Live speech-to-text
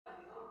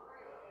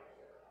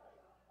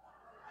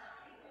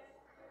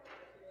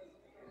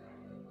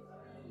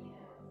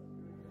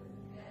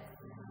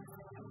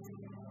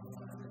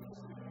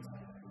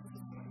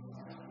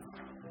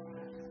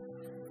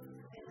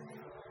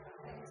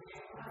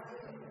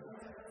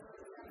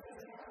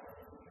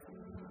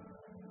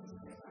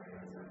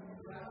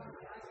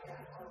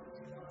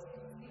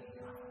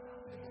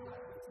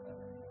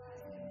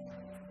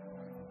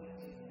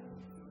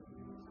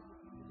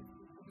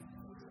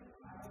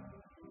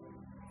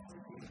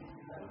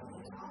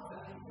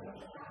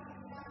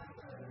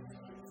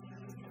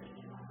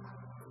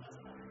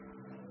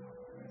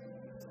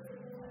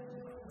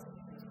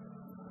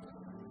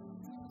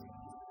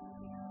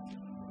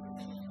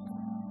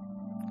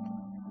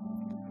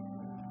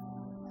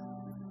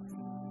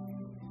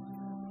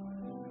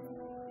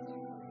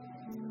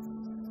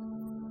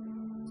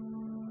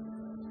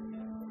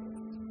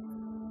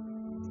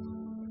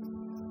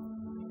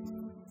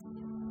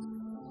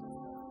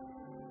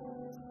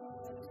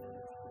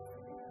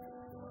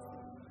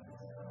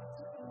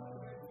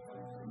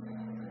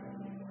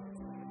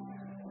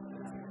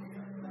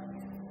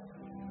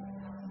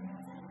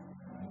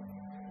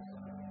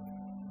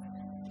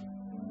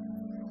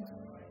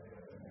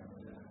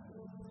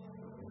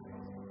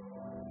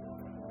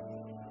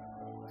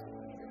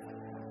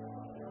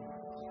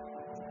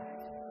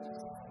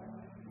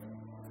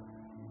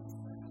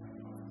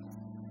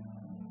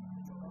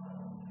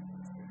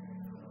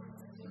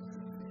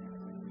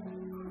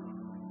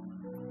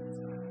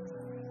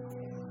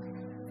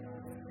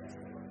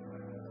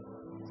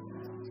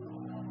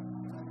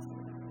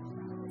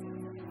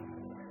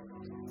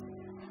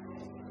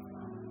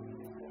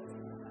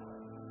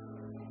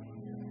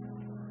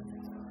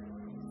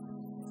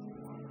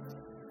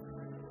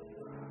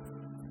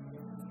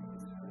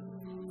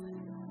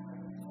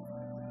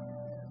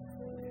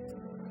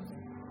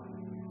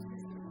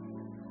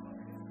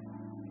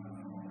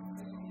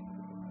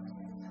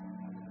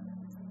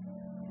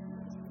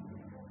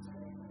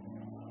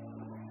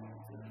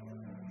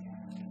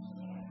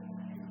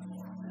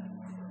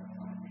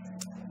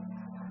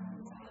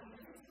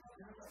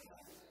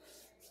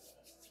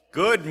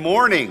Good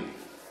morning.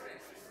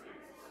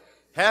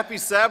 Happy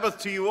Sabbath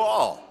to you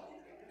all.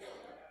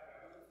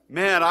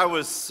 Man, I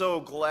was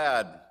so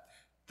glad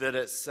that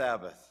it's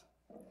Sabbath.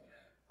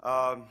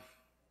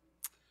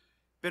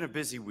 Been a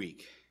busy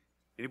week.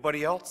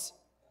 Anybody else?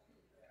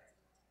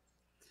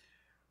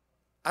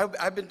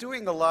 I've been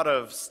doing a lot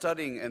of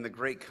studying in the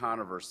Great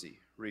Controversy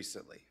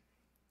recently,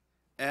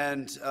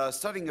 and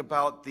studying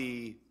about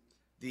the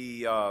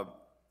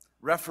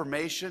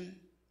Reformation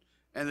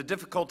and the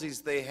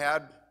difficulties they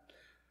had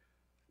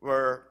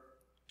were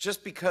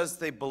just because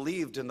they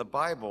believed in the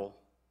Bible,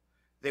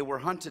 they were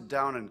hunted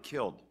down and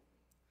killed.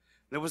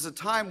 There was a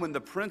time when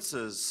the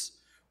princes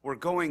were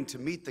going to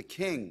meet the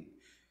king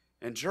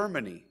in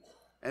Germany,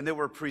 and they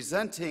were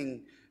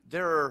presenting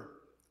their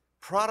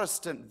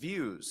Protestant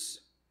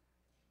views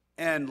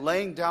and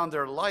laying down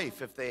their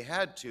life if they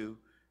had to,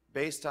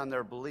 based on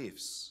their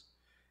beliefs.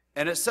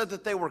 And it said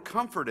that they were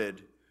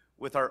comforted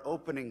with our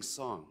opening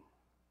song.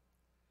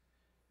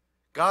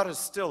 God is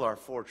still our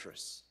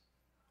fortress.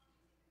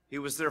 He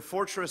was their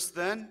fortress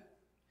then.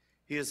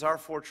 He is our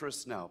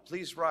fortress now.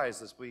 Please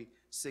rise as we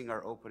sing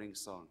our opening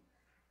song.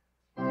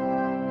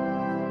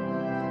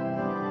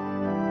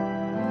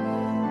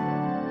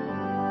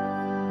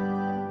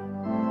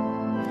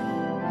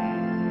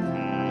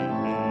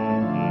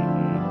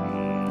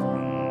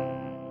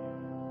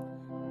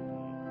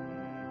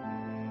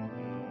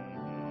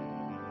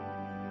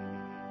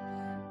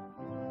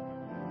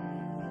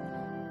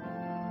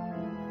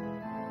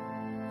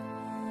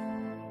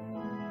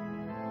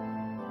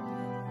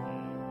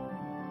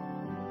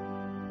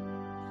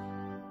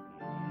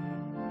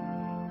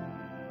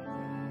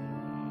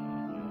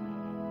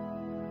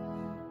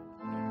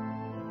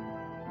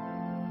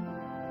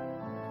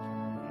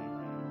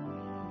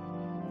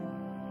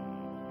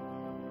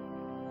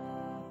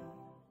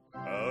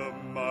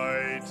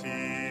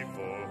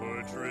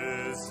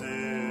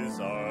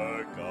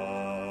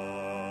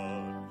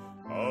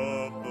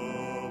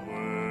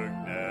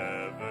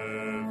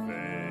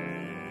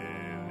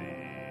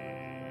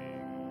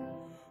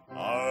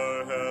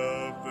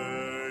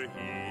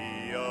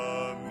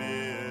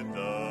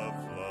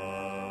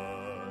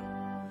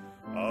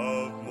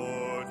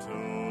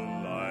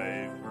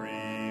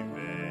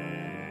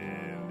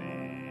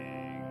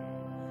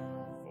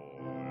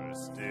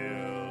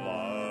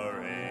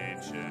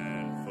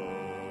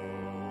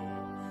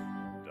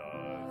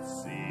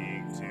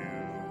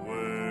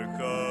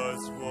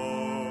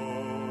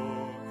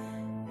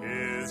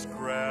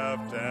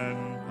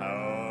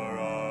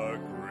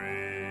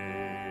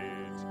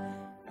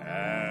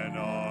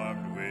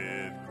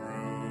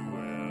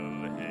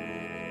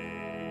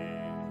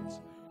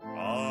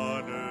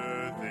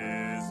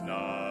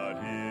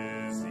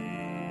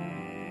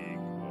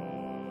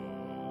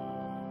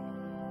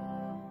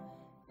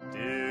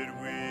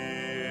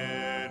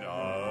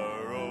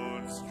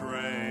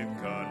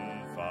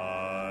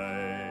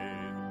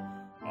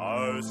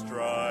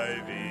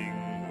 Striving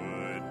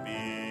would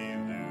be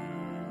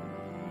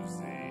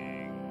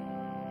losing,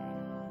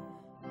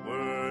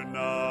 were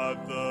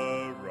not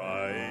the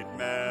right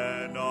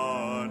man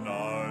on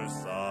our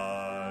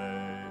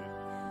side,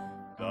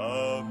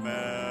 the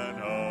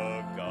man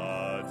of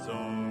God's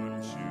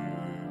own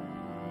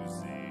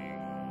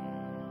choosing.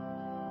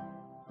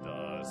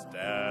 Dust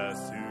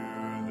as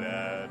who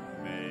that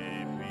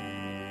may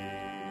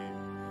be,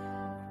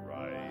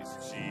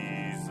 Christ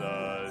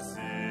Jesus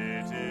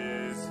it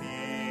is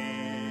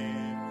He,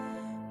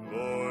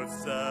 Lord,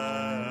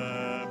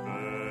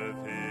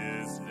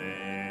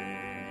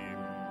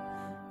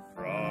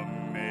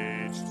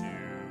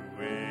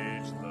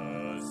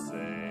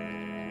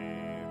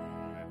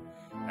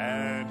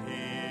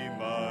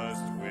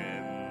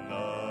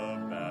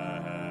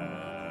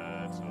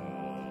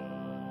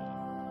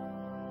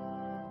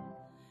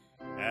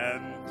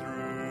 and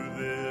through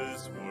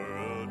this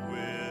world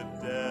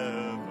with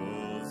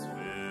devils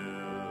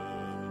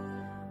filled,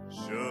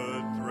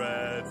 should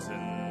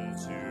threaten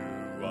to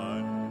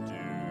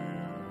undo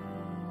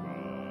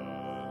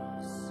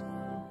us.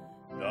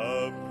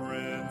 The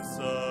Prince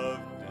of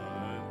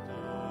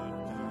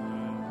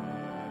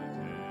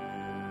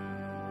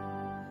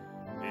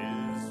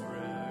is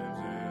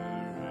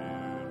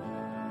resurrected.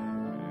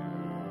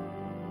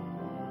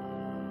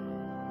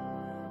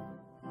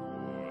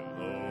 For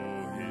lo,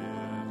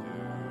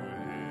 hither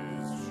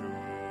is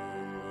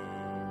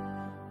sure,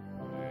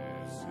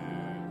 blessed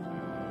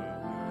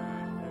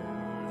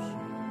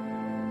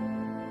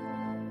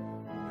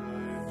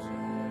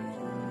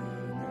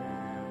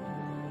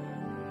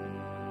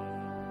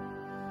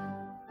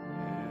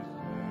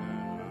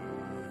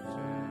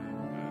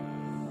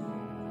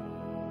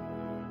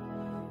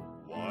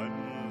one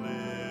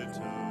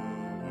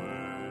little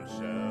word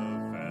shall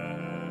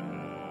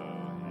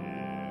fail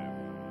him,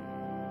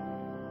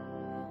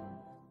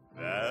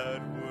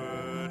 that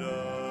word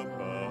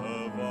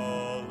above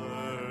all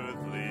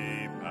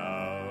earthly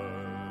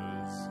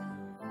powers,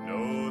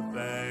 no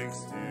thanks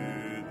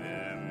to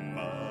them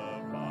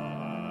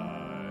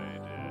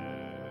abideth.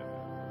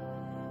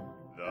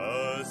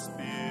 The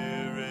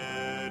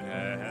Spirit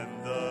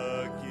and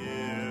the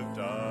gift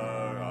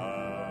are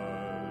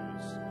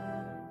ours,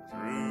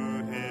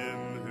 through him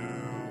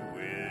who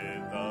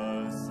with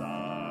us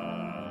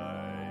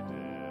sideth.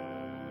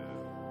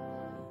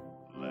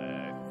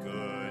 Let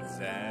goods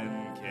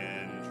and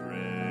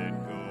kindred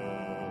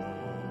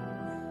go,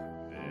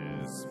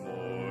 this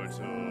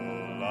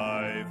mortal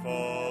life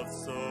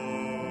also,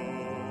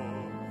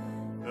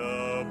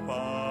 the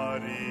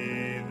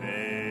body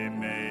they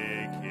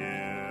may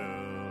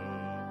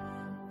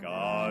kill,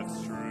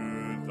 God's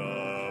truth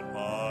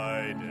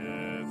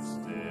abideth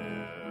still.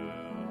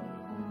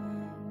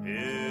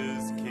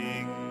 His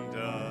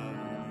kingdom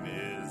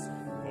is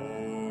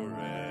forever.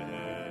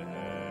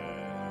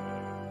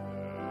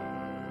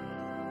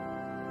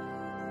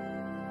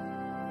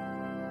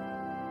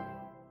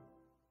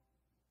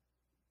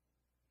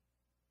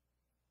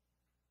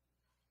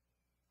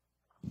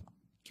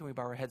 Can we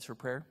bow our heads for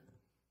prayer?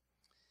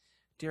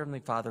 Dear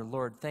Heavenly Father,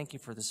 Lord, thank you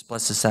for this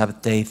blessed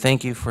Sabbath day.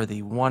 Thank you for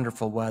the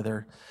wonderful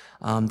weather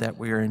that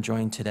we are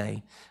enjoying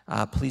today.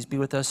 Please be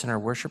with us in our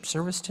worship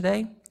service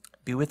today.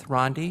 Be with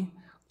Rondi.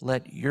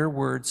 Let your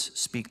words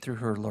speak through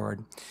her,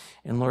 Lord.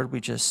 And Lord, we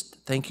just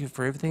thank you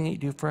for everything that you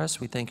do for us.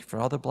 We thank you for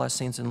all the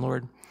blessings. And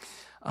Lord,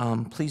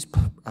 please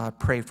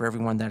pray for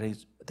everyone that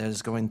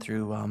is going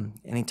through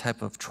any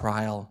type of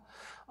trial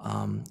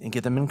and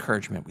give them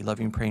encouragement. We love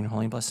you and pray in your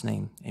holy and blessed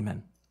name.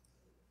 Amen.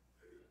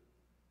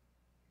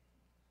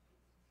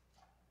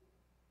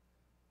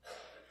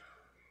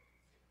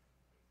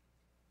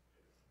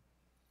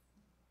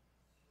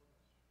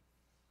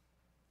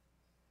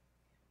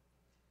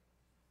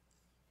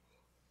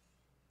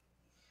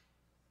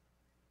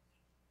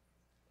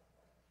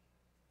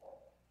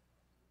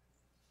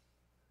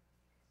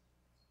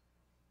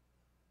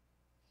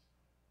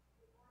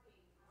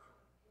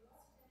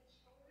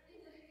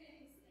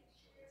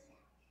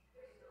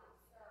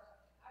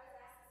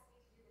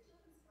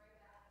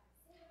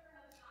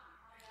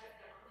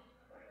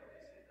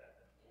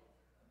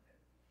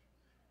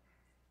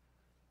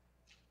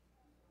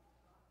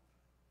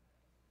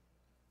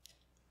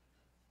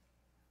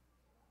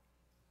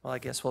 Well, I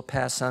guess we'll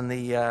pass on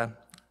the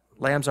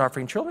Lamb's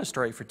Offering Children's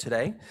Story for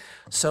today.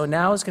 So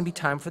now is going to be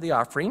time for the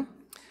offering.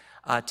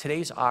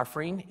 Today's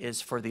offering is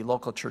for the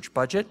local church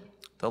budget.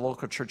 The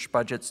local church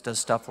budget does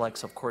stuff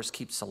like, of course,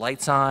 keeps the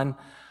lights on,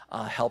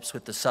 helps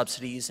with the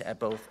subsidies at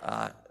both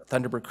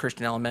Thunderbird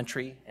Christian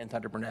Elementary and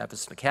Thunderbird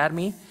Adventist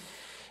Academy.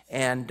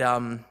 And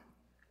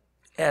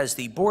as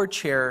the board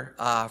chair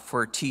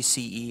for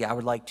TCE, I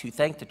would like to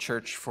thank the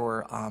church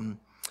for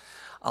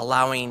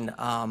allowing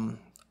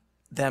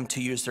them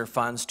to use their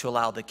funds to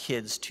allow the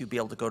kids to be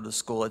able to go to the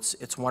school.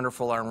 It's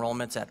wonderful. Our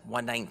enrollment's at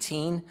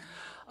 119.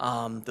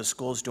 The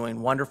school's doing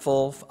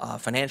wonderful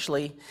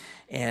financially,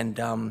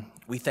 and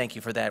we thank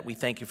you for that. We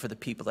thank you for the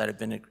people that have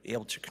been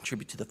able to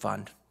contribute to the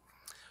fund.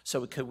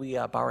 So could we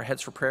bow our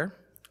heads for prayer?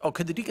 Oh,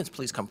 could the deacons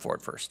please come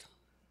forward first?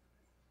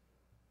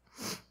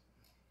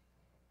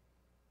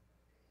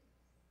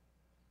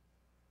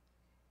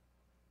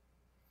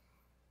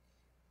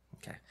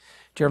 Okay.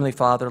 Dear Heavenly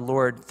Father,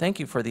 Lord, thank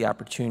you for the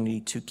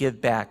opportunity to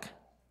give back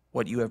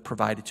what you have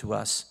provided to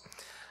us.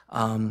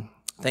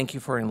 Thank you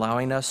for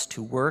allowing us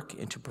to work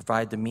and to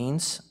provide the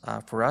means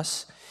for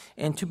us,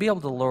 and to be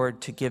able to,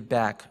 Lord, to give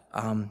back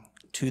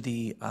to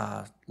the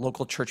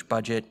local church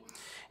budget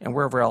and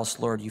wherever else,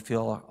 Lord, you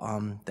feel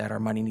that our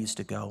money needs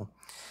to go.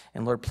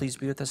 And Lord, please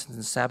be with us on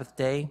the Sabbath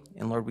day.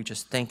 And Lord, we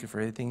just thank you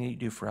for everything that you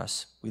do for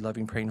us. We love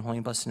you and pray in your holy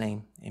and blessed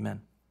name.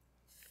 Amen.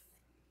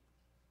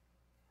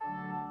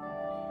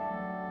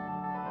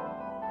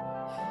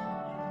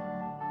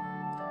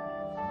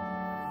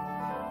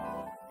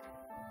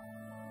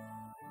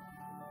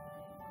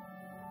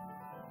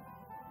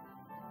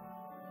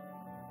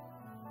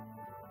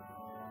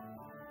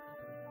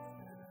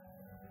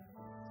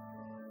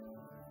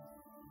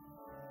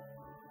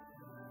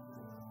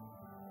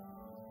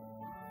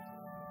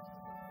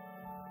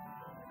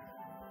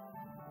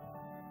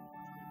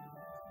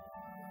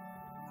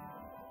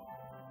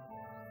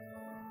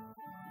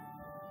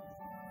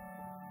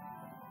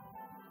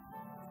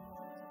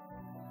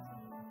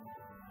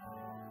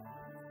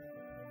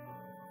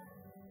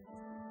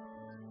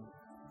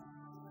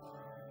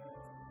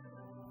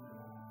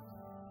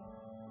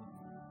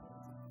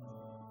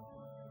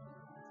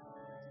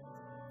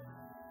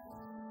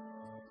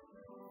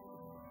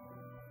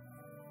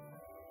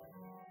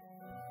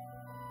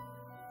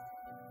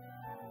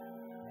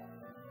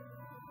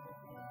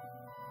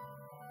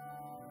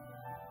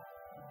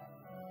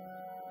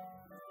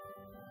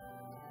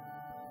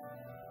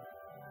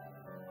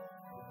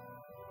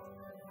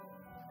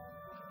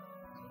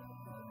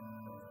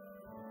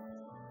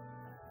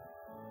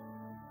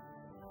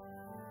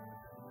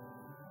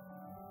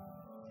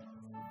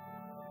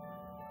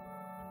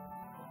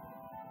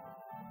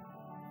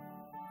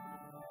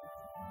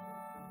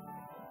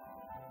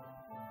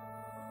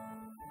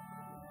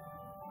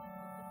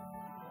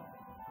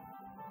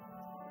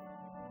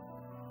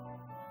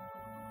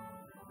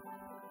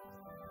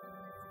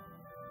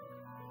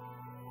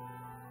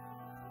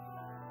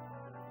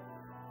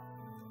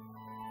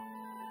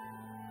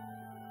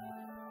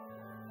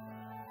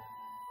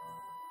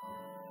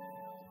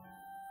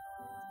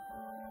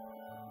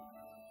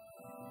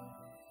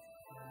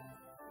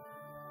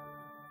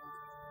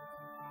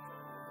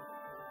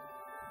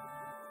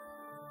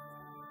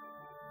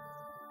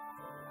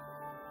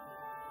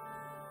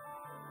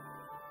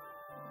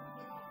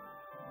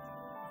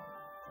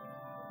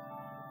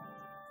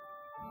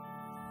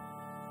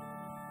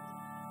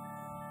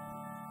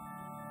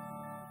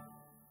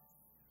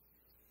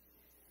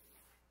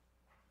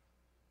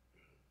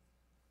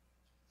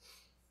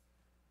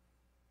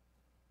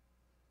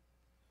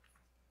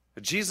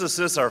 Jesus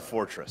is our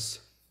fortress.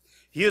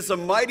 He is a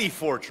mighty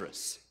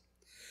fortress.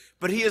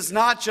 But he is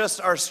not just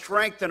our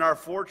strength and our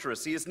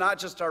fortress. He is not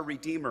just our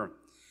Redeemer.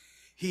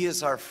 He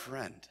is our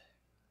friend.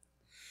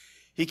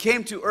 He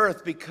came to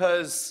earth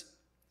because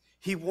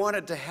he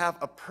wanted to have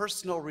a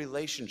personal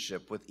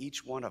relationship with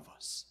each one of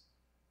us.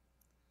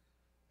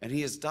 And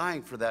he is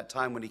dying for that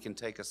time when he can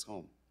take us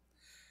home.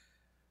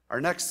 Our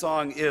next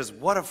song is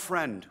What a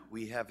Friend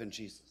We Have in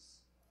Jesus.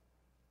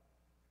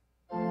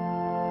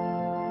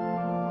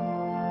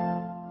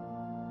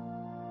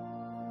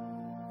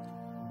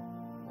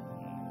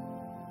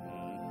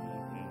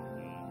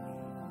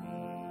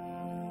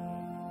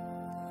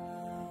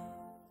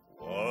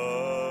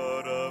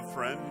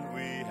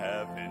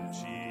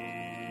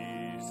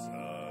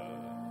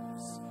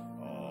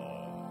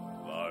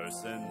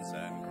 Sins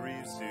and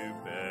griefs to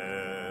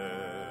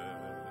bear.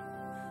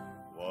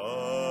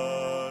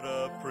 What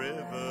a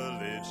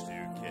privilege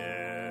to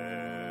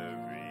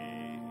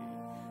carry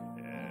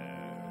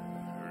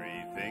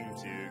everything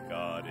to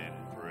God in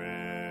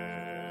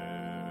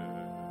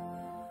prayer.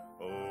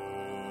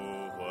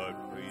 Oh, what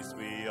griefs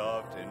we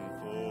often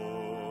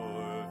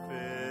forfeit.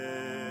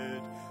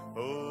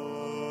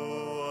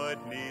 Oh, what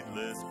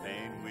needless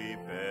pain we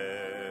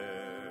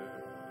bear.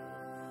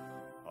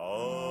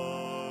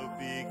 All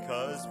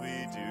because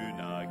we do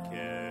not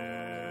carry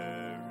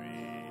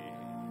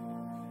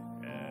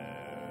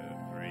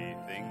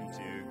everything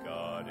to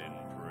God in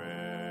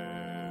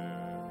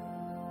prayer.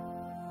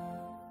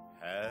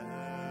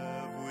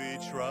 Have we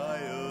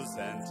trials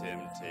and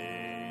temptations?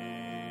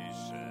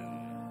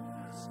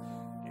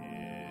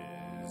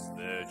 Is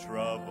there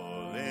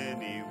trouble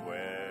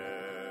anywhere?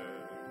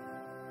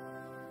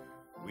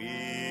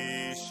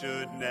 We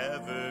should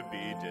never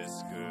be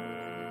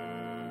discouraged.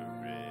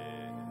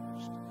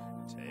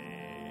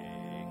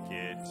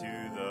 It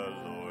to the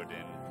Lord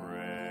in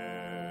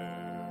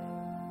prayer.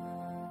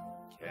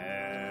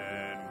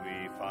 Can we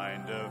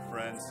find a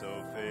friend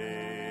so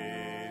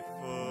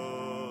faithful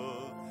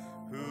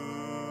who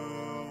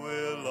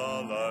will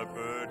all our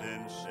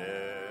burdens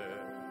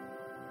share?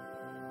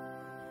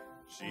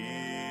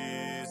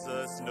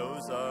 Jesus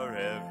knows our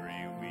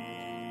every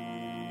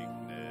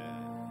weakness.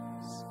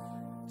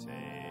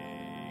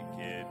 Take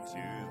it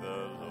to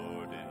the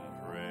Lord in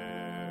prayer.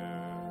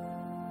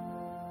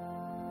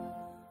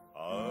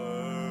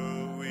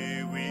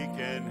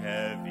 And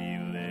heavy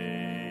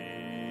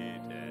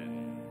laden,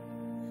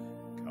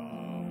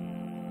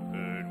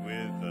 cumbered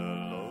with the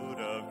load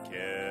of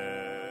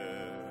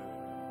care.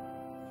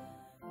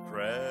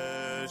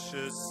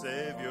 Precious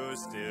Savior,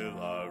 still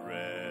our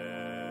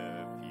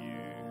refuge.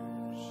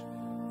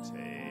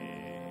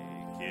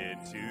 Take it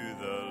to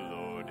the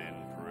Lord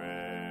in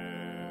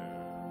prayer.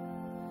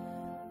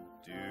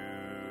 Do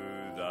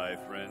thy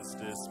friends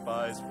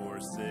despise,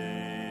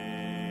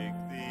 forsake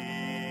thee?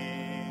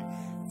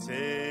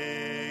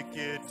 Take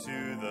it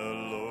to the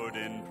Lord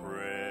in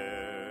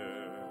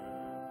prayer.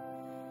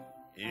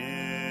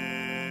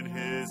 In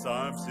his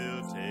arms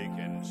he'll take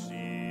and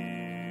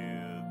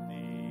shield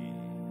thee.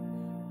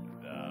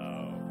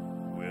 Thou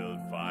wilt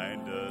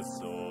find a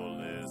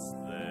solace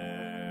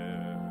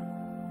there.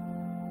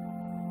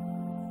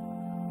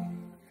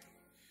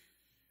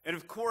 And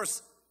of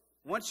course,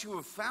 once you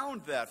have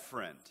found that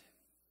friend,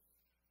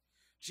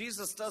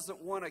 Jesus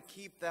doesn't want to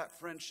keep that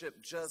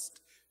friendship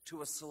just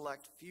to a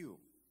select few.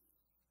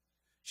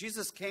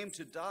 Jesus came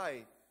to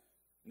die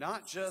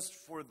not just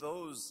for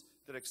those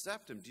that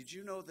accept him. Did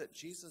you know that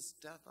Jesus'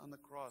 death on the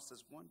cross,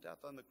 his one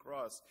death on the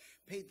cross,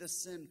 paid the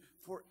sin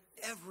for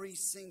every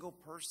single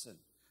person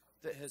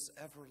that has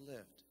ever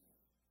lived?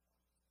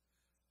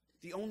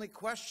 The only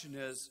question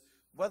is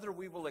whether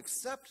we will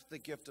accept the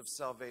gift of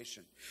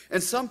salvation.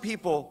 And some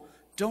people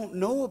don't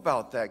know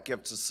about that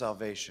gift of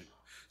salvation.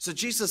 So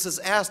Jesus has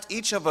asked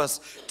each of us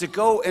to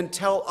go and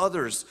tell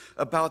others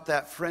about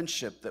that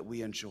friendship that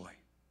we enjoy.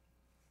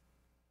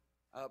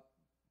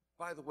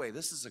 By the way,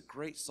 this is a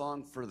great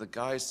song for the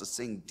guys to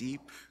sing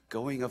deep,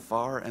 going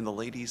afar, and the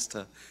ladies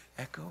to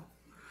echo.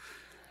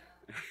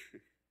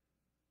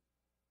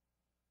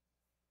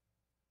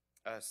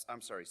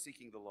 I'm sorry,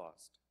 Seeking the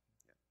Lost.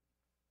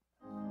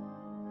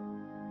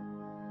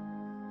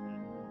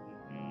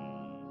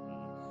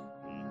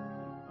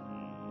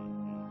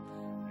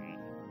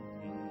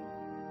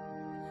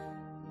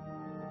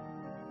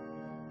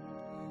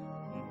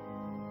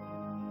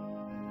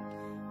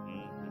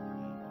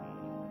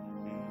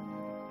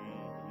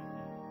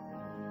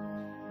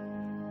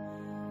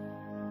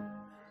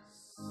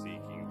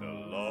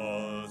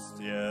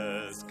 Yeah.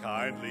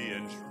 Kindly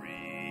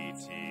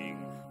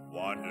entreating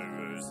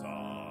wanderers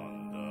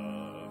on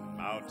the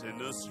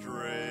mountain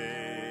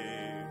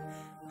astray,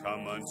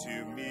 come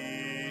unto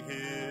me,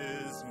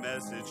 his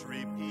message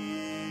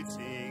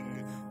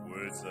repeating,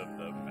 words of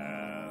the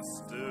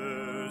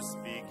Master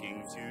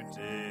speaking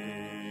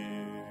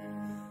today,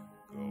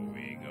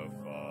 going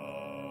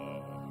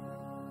afar,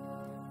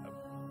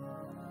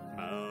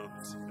 up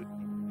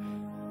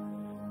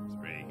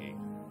springing.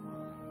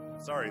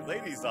 Sorry,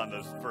 ladies on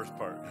the first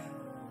part.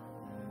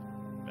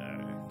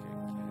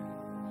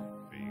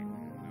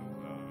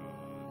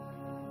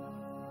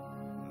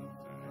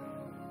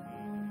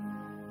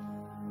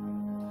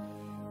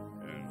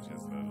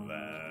 the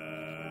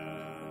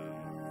Lamb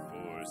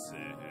for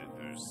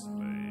sinners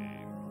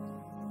slain.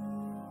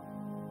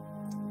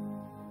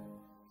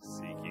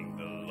 Seeking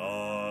the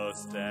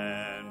lost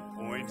and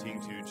pointing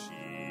to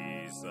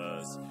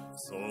Jesus,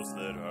 souls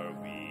that are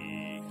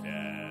weak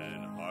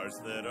and hearts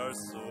that are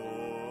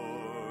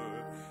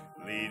sore,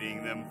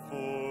 leading them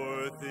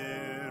forth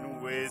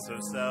in ways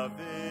of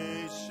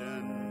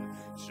salvation,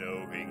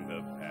 showing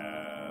the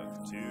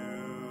path to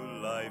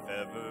life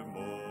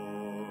evermore.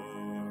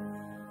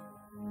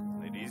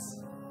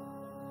 Ladies,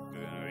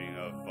 going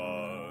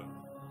afar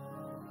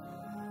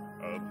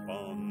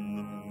upon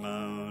the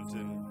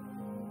mountain,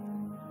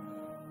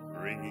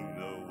 bringing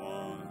the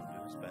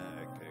wanderers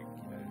back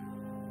again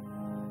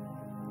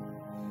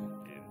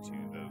into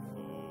the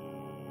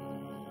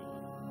fold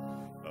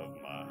of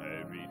my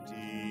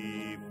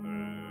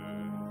Redeemer,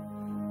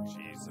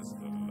 Jesus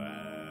the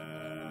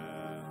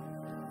Lamb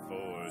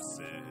for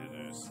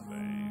sinners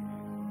slain.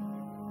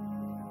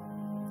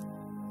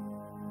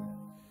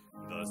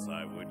 Thus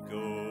I would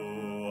go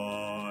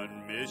on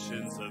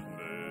missions of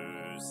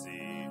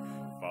mercy,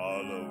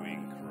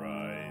 following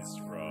Christ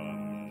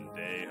from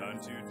day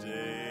unto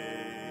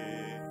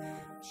day,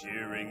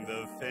 cheering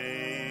the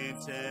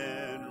faint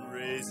and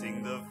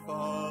raising the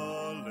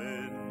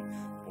fallen,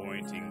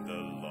 pointing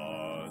the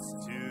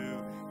lost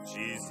to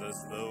Jesus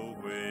the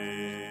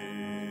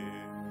way,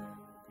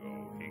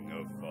 going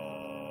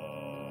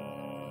afar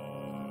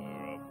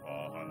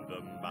upon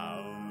the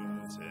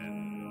mountain,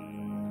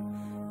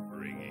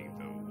 bringing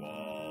the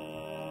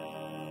wanderers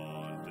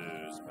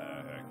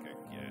back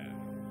again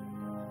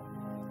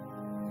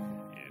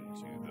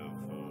into the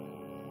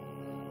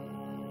fold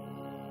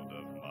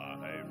of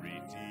my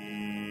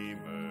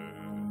Redeemer,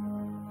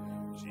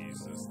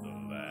 Jesus the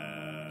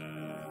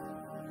Lamb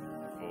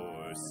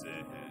for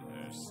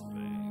sinners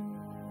slain.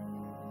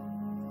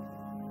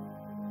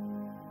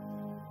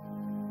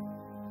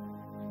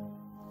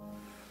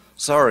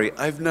 Sorry,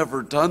 I've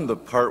never done the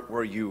part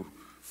where you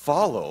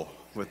follow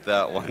with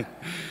that one.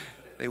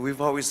 Hey,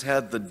 we've always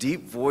had the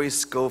deep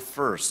voice go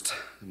first.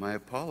 My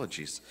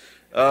apologies.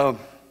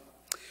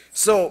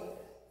 So,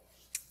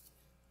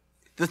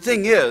 the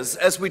thing is,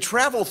 as we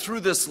travel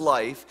through this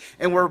life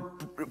and we're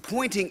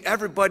pointing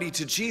everybody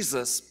to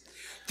Jesus,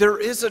 there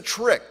is a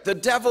trick. The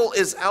devil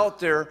is out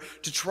there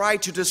to try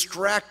to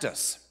distract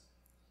us.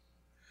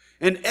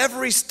 And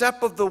every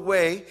step of the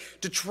way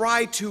to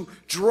try to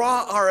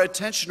draw our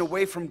attention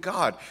away from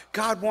God.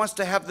 God wants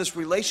to have this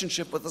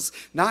relationship with us,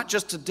 not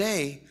just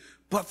today,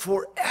 but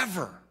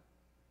forever.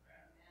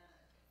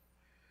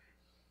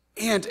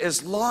 And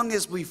as long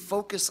as we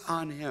focus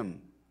on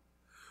Him,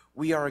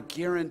 we are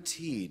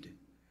guaranteed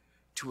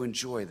to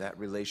enjoy that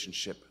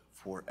relationship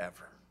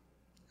forever.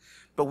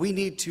 But we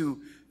need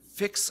to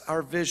fix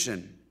our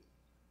vision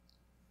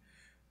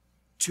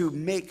to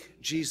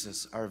make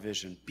Jesus our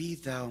vision. Be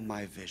thou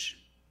my vision.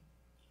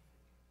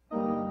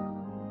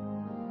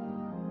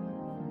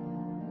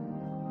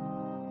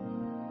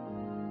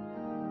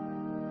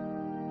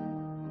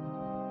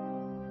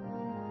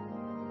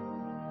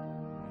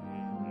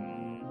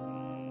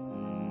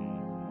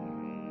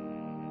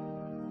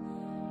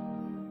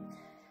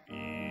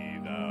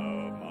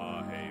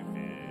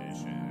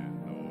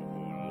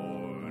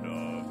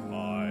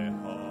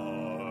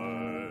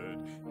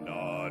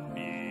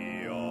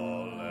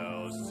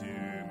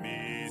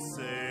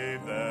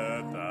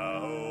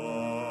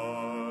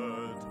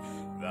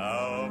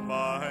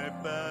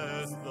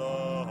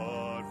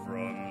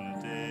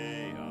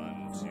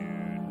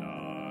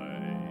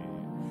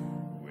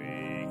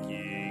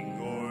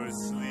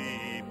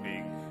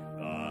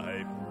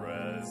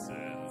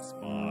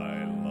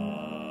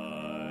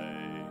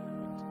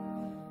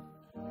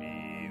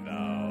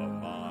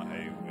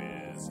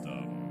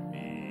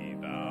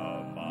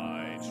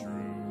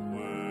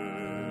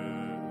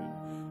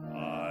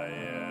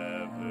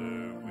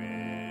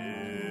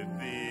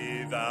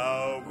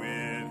 Thou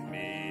with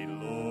me,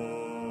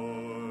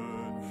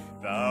 Lord,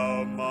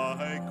 Thou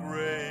my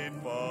great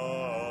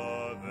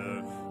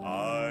Father,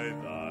 I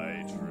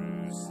thy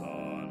true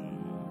Son,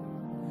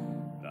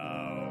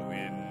 Thou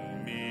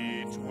in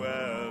me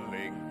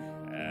dwelling,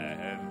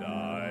 and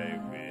I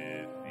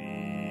with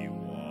thee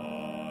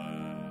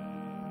one.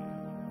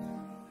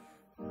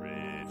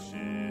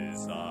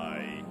 Riches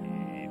I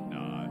heed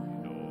not,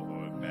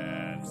 nor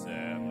man's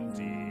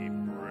empty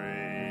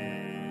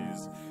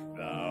praise,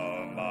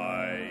 Thou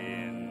my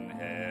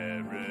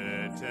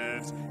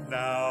inheritance,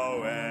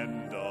 now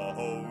and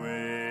always,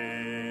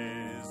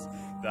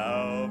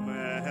 Thou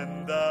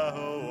and Thou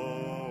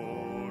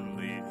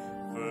only,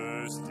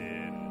 first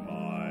in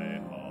my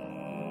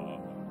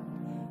heart.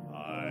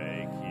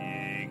 I,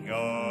 King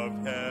of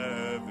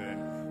heaven,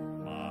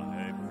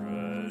 my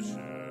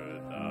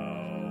treasure Thou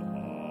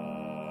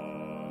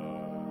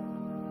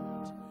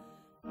art.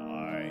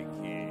 I,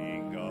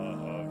 King of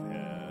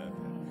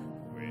heaven,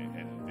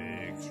 when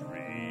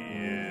victory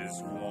is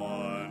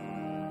won,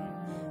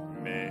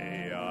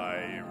 may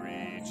I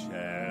reach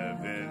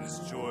heaven's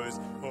joys,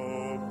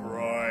 O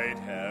bright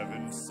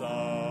heaven's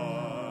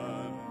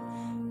sun.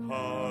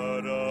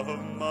 Heart of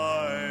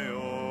my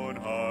own,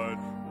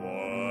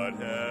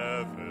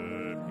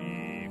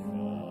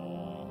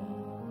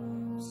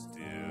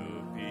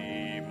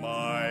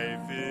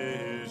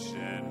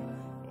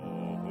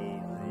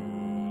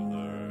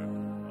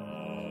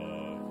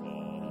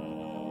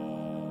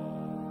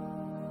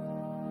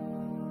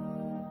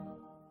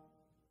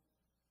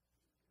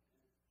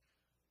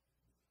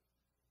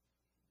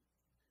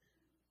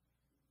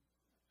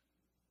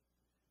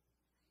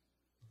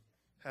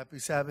 Happy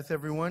Sabbath,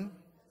 everyone.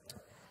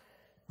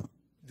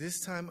 This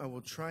time I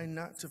will try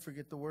not to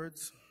forget the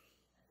words.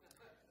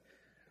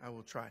 I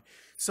will try.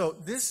 So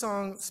this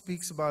song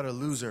speaks about a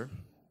loser.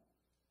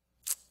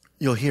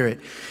 You'll hear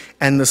it.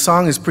 And the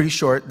song is pretty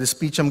short. The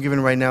speech I'm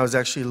giving right now is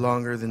actually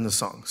longer than the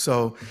song.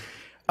 So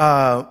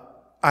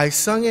I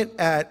sung it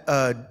at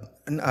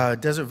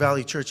Desert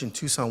Valley Church in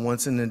Tucson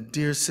once, and a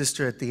dear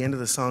sister at the end of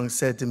the song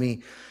said to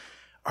me,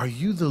 "Are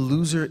you the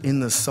loser in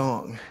the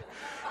song?"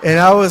 And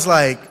I was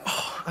like,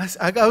 I was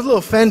a little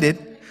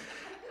offended.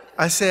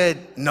 I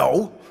said,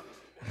 "No."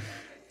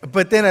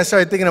 But then I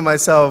started thinking to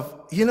myself,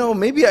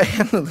 maybe I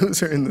am the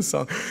loser in the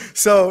song.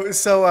 So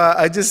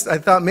I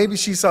thought maybe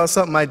she saw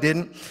something I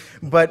didn't.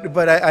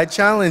 But I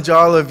challenge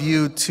all of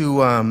you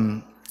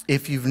to,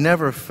 if you've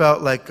never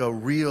felt like a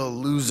real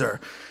loser,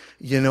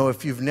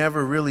 if you've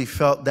never really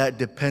felt that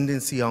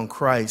dependency on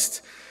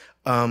Christ,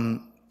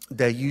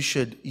 that you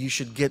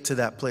should get to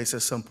that place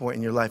at some point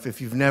in your life.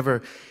 If you've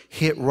never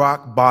hit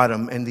rock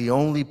bottom and the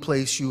only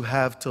place you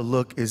have to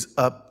look is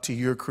up to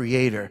your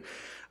Creator,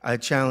 I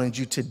challenge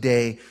you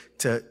today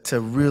to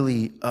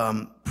really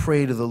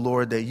pray to the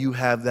Lord that you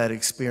have that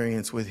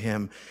experience with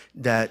Him,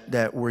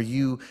 that where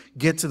you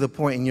get to the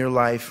point in your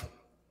life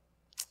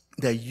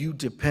that you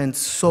depend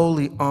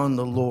solely on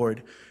the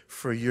Lord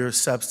for your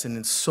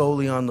substance,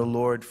 solely on the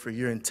Lord for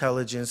your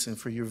intelligence and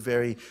for your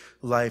very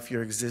life,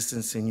 your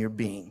existence, and your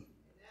being.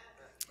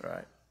 All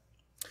right.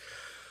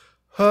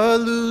 A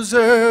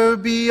loser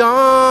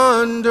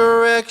beyond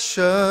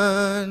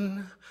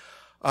direction,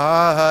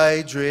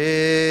 I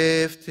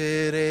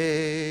drifted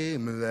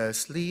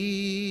aimlessly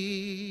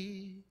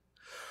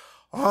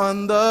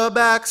on the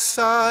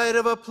backside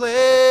of a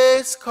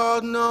place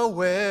called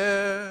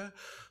nowhere,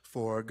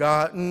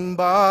 forgotten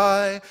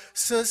by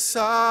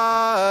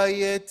society.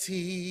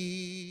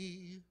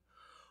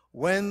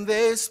 When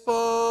they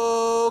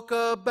spoke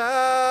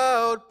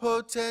about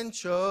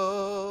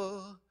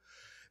potential,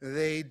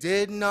 they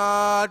did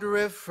not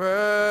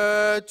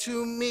refer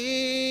to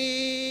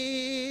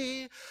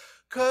me,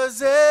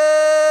 'cause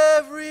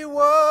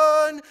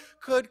everyone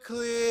could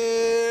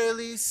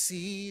clearly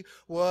see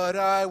what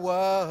I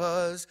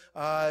was,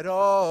 I'd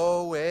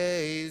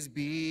always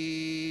be.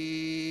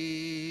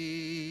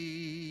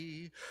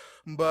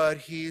 But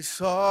He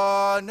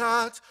saw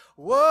not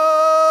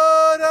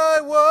what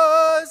I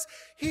was,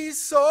 He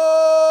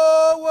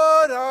saw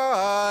what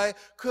I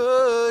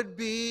could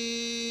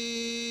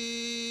be.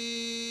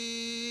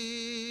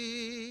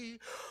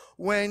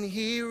 When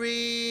He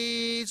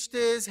reached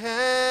His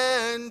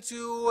hand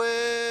to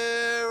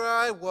where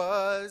I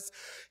was,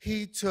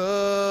 He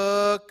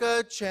took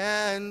a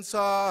chance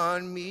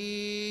on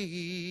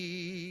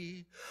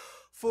me.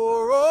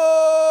 For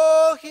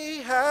all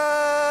He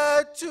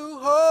had to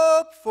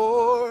hope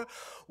for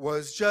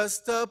was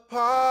just a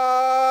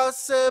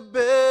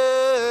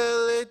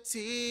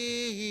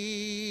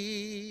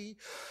possibility.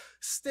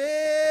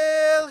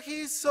 Still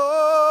He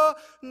saw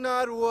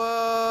not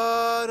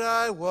what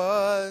I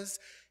was,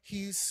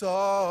 He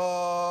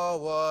saw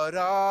what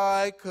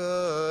I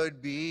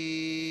could be.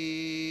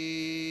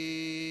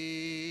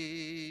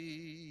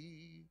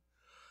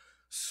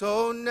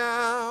 So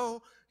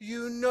now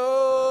you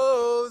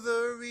know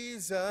the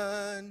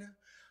reason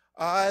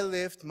I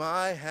lift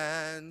my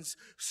hands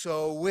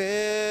so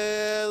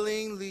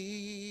willingly.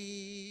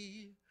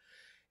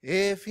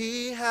 If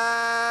He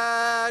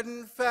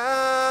hadn't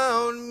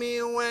found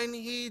me when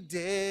He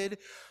did,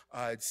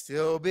 I'd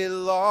still be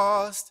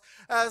lost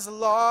as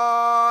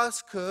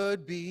lost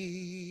could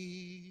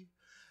be.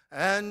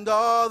 And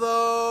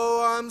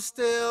although I'm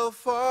still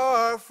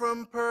far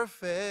from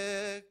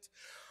perfect,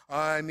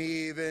 I'm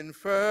even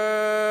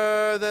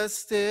further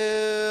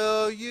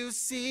still, you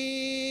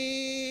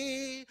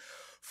see,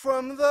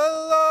 from the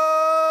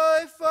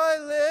life I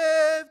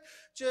lived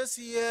just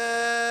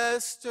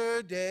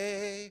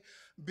yesterday,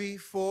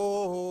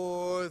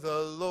 before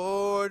the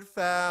Lord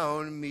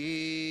found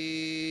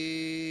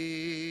me.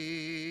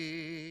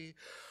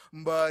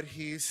 But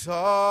He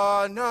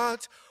saw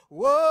not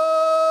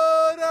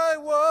what I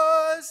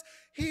was,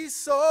 He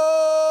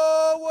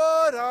saw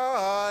what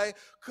I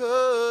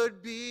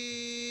could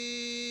be.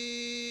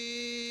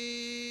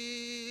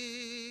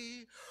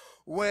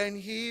 When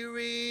He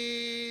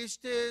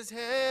reached His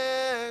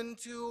hand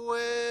to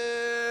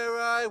where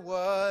I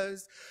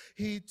was,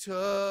 He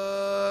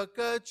took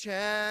a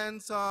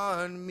chance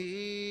on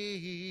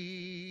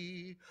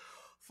me.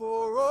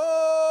 For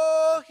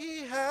all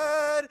He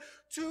had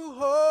to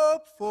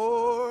hope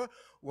for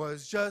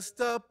was just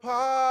a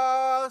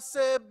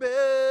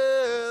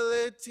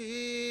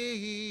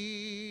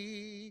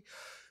possibility.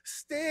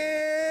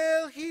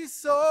 Still He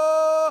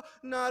saw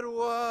not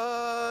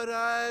what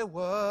I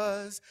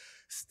was.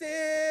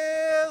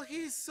 Still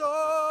He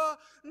saw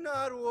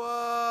not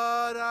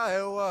what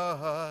I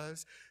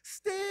was.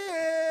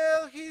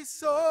 Still He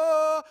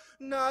saw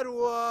not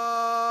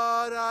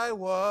what I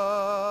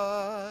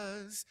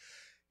was.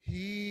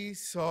 He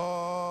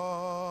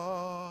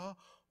saw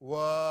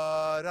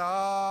what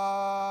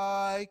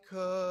I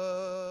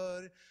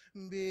could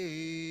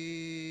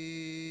be.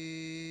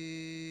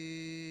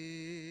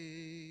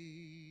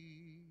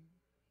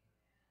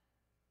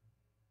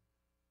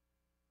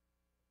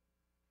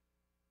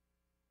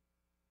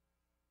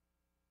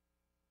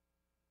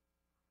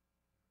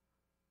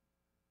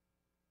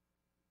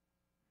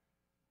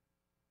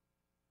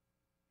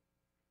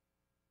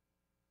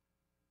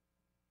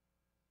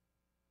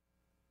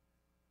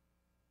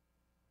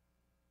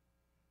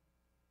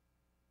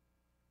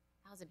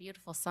 That was a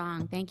beautiful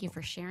song. Thank you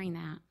for sharing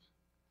that.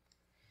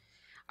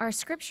 Our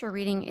scripture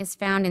reading is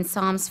found in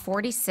Psalms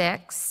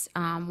 46,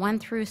 1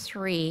 through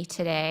 3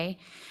 today.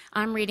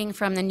 I'm reading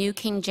from the New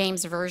King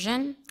James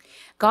Version.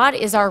 God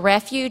is our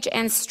refuge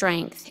and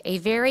strength, a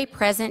very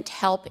present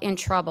help in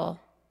trouble.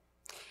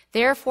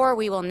 Therefore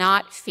we will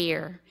not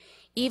fear,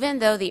 even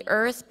though the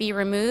earth be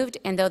removed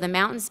and though the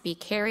mountains be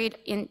carried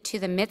into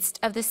the midst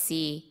of the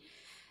sea,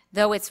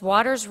 though its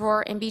waters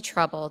roar and be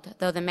troubled,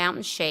 though the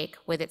mountains shake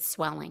with its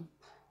swelling.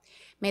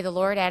 May the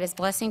Lord add his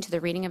blessing to the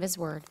reading of his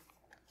word.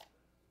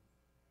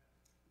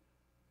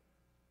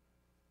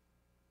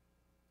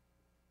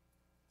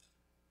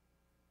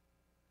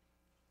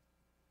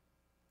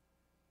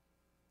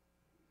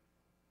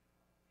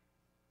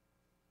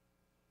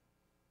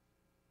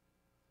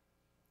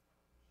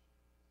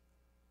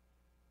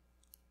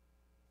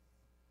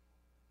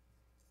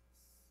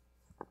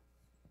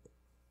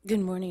 Good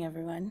morning,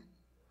 everyone.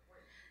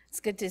 It's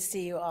good to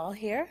see you all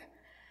here.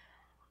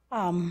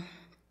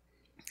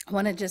 I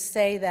want to just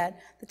say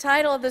that the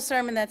title of the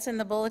sermon that's in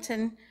the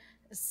bulletin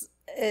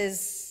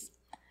is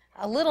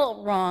a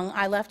little wrong.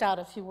 I left out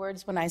a few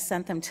words when I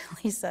sent them to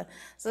Lisa.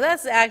 So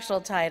that's the actual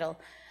title,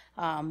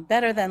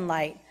 Better Than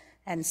Light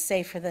and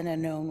Safer Than a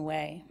Known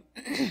Way.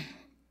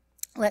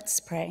 Let's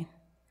pray.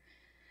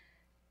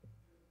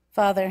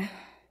 Father,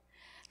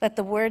 let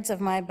the words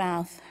of my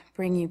mouth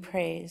bring you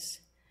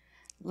praise.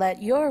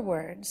 Let your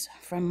words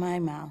from my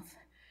mouth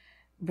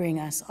bring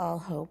us all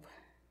hope.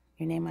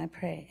 In your name I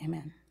pray,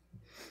 amen.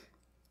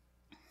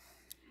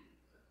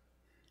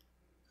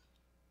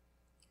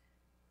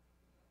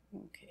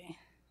 Okay.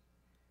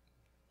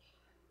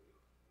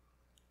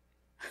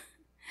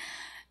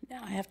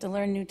 Now I have to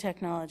learn new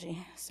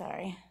technology,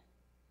 sorry.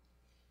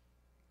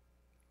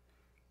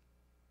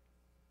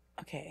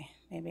 Okay,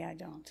 maybe I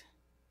don't.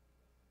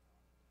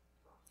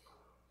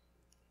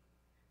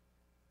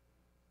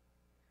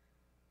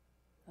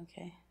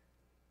 Okay.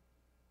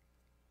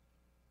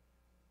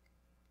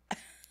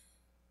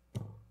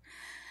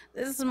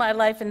 This is my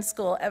life in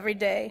school every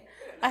day.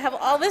 I have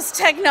all this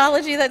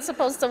technology that's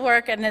supposed to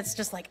work, and it's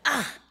just like,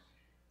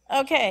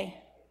 okay.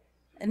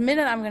 In a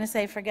minute, I'm going to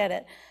say, forget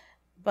it.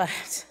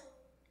 But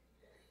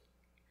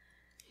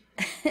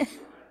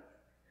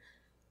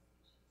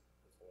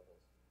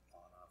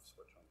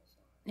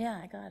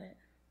yeah, I got it.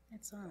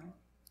 It's on.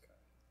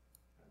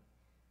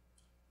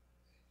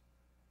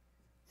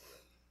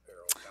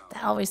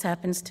 That always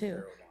happens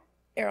too.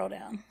 Arrow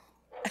down.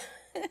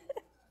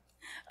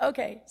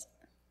 Okay,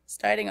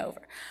 starting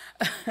over.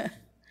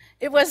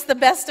 It was the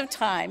best of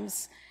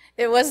times.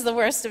 It was the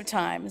worst of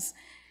times.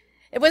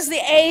 It was the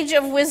age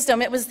of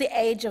wisdom. It was the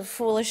age of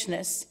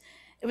foolishness.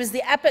 It was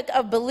the epoch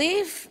of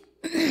belief.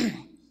 It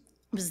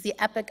was the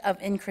epoch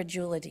of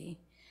incredulity.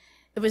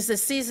 It was the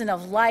season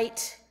of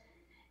light.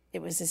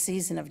 It was the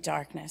season of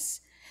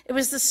darkness. It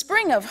was the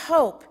spring of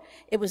hope.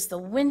 It was the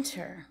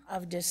winter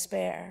of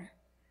despair.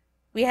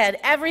 We had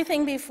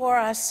everything before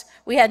us.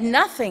 We had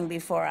nothing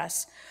before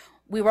us.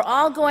 We were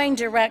all going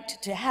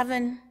direct to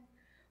heaven.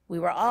 We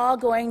were all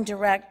going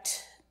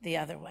direct the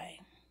other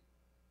way.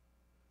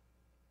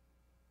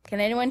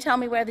 Can anyone tell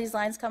me where these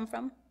lines come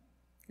from?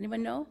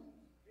 Anyone know?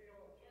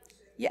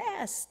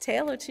 Yes,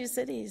 Tale of Two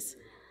Cities.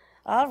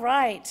 All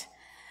right.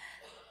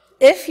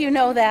 If you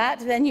know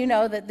that, then you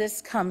know that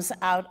this comes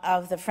out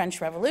of the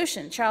French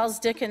Revolution. Charles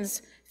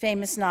Dickens'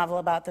 famous novel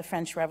about the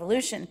French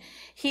Revolution.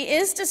 He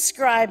is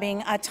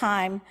describing a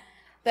time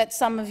that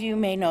some of you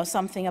may know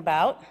something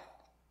about.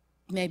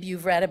 Maybe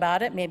you've read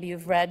about it, maybe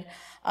you've read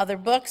other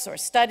books or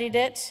studied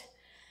it.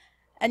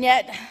 And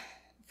yet,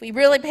 if we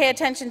really pay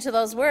attention to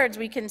those words,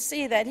 we can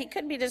see that he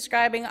could be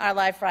describing our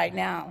life right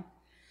now.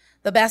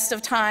 The best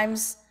of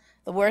times,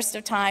 the worst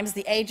of times,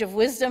 the age of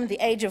wisdom,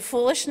 the age of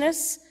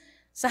foolishness.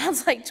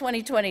 Sounds like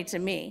 2020 to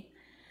me.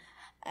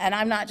 And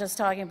I'm not just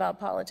talking about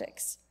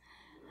politics.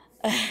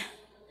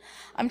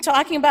 I'm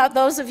talking about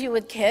those of you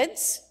with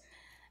kids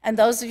and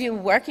those of you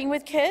working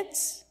with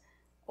kids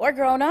or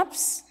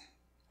grown-ups.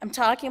 I'm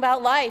talking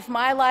about life,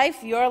 my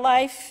life, your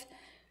life.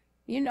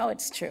 You know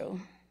it's true.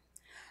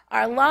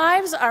 Our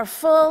lives are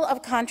full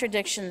of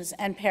contradictions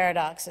and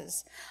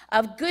paradoxes,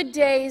 of good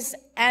days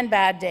and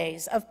bad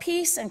days, of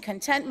peace and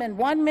contentment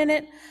 1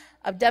 minute,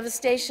 of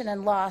devastation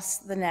and loss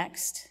the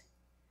next.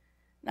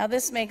 Now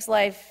this makes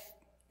life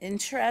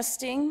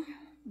interesting,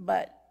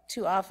 but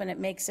too often it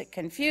makes it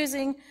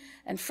confusing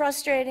and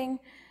frustrating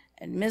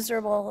and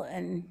miserable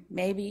and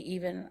maybe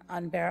even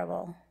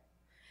unbearable.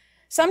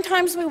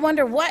 Sometimes we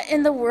wonder what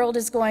in the world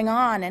is going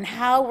on and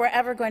how we're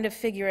ever going to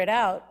figure it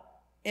out,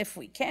 if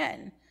we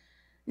can.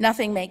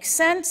 Nothing makes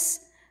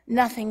sense,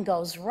 nothing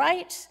goes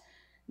right,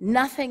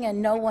 nothing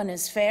and no one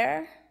is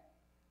fair,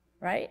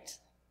 right?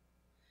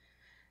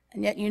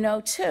 And yet you know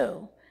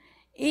too,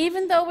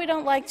 even though we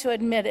don't like to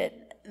admit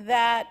it,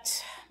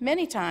 that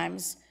many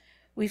times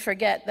we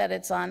forget that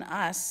it's on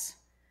us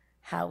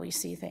how we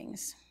see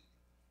things.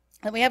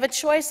 That we have a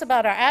choice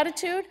about our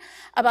attitude,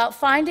 about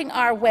finding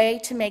our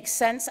way to make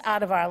sense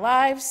out of our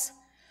lives.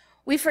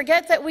 We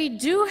forget that we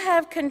do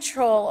have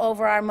control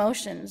over our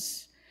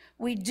emotions.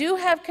 We do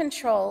have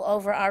control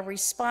over our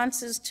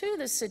responses to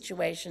the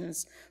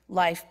situations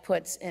life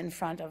puts in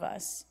front of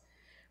us.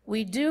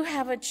 We do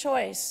have a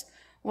choice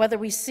whether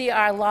we see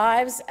our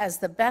lives as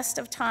the best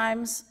of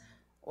times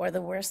or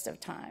the worst of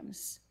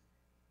times.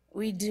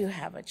 We do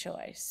have a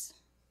choice.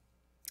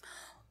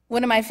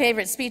 One of my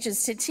favorite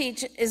speeches to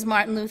teach is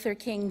Martin Luther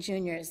King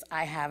Jr.'s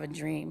 "I Have a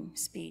Dream"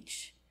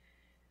 speech.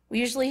 We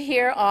usually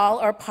hear all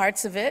or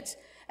parts of it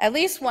at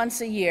least once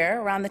a year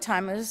around the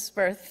time of his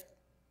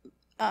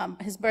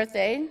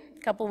birthday a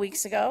couple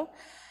weeks ago.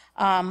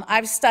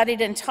 I've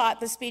studied and taught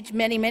the speech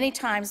many, many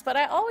times, but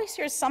I always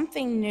hear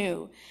something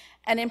new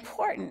and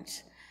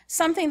important,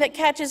 something that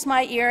catches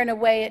my ear in a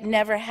way it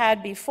never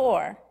had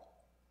before.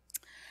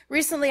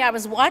 Recently, I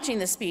was watching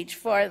the speech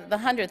for the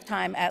 100th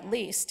time at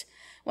least,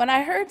 when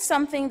I heard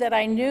something that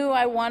I knew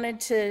I wanted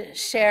to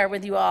share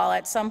with you all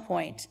at some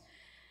point.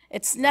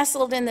 It's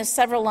nestled in the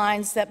several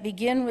lines that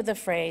begin with the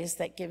phrase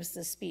that gives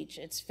the speech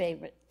its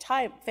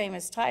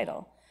famous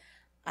title,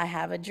 "I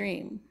Have a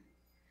Dream."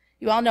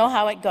 You all know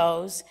how it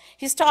goes.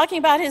 He's talking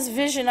about his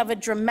vision of a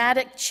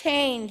dramatic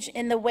change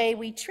in the way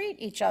we treat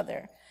each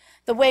other,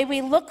 the way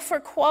we look for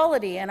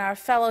quality in our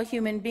fellow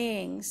human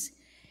beings.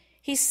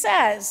 He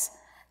says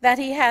that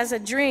he has a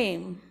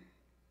dream.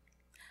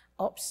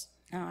 Oops,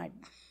 no,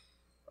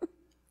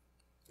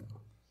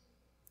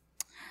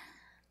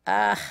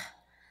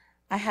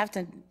 I have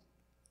to,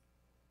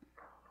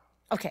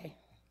 okay.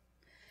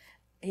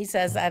 He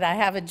says that I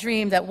have a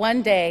dream that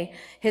one day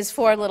his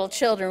 4 little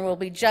children will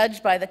be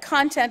judged by the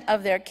content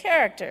of their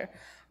character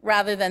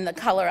rather than the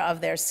color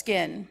of their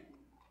skin.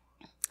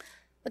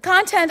 The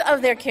content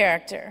of their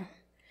character.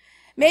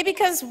 Maybe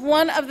because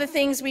one of the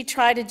things we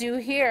try to do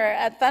here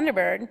at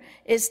Thunderbird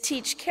is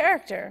teach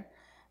character.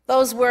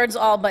 Those words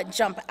all but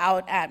jump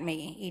out at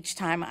me each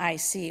time I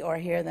see or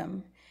hear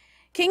them.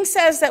 King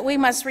says that we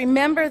must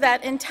remember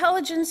that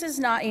intelligence is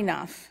not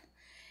enough.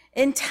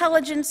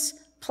 Intelligence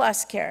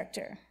plus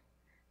character.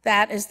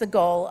 That is the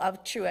goal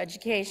of true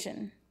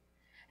education.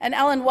 And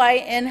Ellen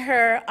White, in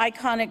her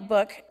iconic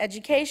book,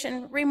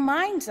 Education,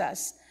 reminds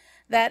us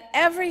that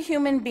every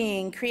human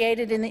being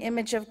created in the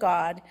image of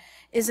God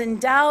is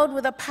endowed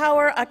with a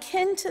power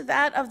akin to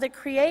that of the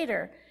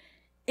Creator,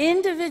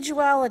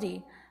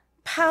 individuality,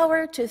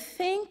 power to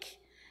think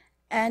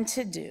and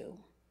to do.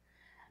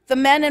 The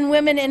men and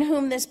women in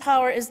whom this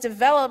power is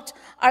developed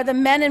are the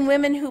men and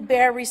women who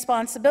bear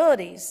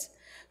responsibilities,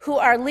 who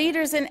are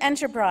leaders in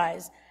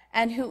enterprise,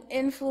 and who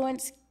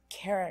influence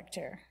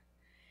character.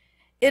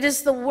 It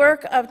is the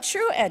work of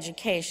true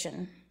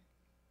education.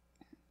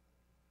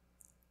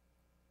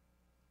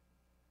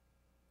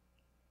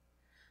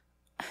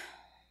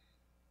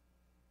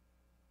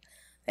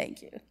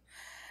 Thank you.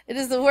 It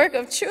is the work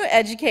of true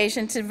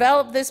education to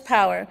develop this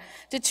power,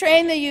 to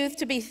train the youth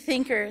to be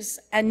thinkers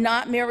and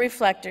not mere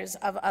reflectors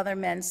of other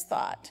men's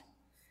thought.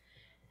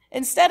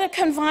 Instead of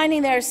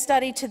confining their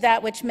study to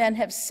that which men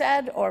have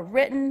said or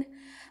written,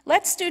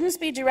 let students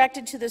be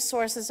directed to the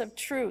sources of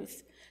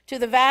truth, to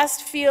the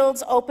vast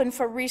fields open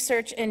for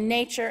research in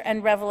nature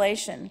and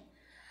revelation.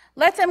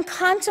 Let them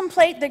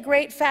contemplate the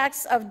great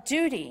facts of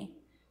duty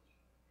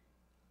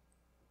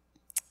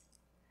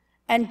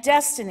and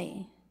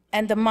destiny,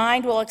 and the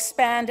mind will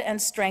expand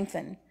and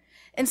strengthen.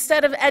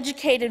 Instead of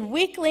educated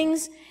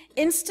weaklings,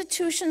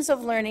 institutions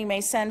of learning may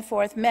send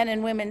forth men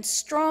and women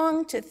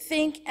strong to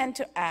think and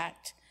to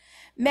act,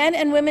 men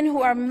and women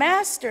who are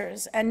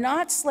masters and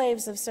not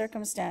slaves of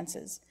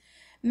circumstances,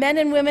 men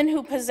and women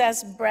who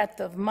possess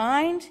breadth of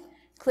mind,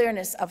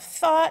 clearness of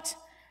thought,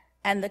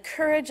 and the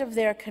courage of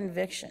their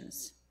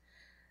convictions.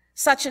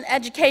 Such an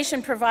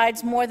education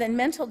provides more than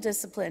mental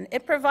discipline.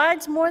 It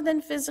provides more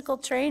than physical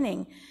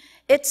training.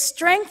 It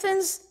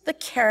strengthens the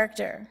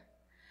character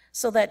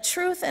so that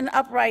truth and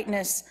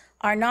uprightness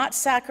are not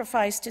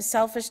sacrificed to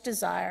selfish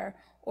desire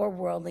or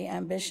worldly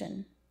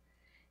ambition.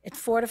 It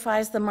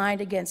fortifies the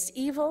mind against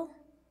evil.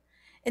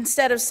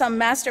 Instead of some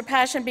master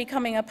passion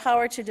becoming a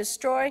power to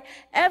destroy,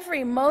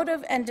 every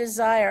motive and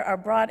desire are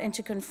brought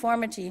into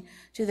conformity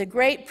to the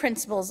great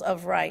principles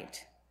of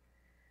right.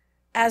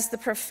 As the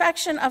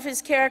perfection of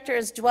his character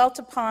is dwelt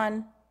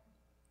upon,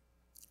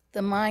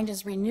 the mind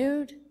is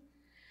renewed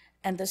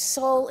and the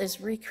soul is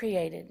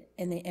recreated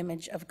in the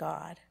image of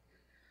God.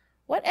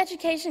 What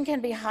education can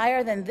be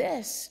higher than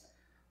this?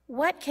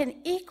 What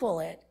can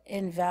equal it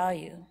in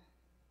value?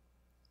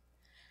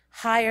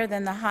 Higher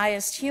than the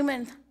highest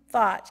human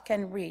thought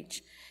can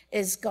reach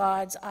is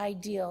God's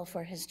ideal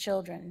for his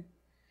children.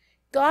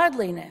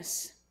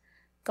 Godliness,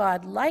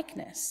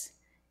 godlikeness,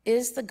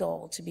 is the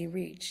goal to be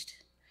reached.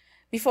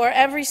 Before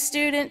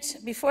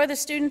the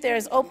student there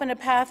is open a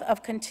path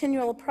of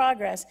continual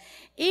progress.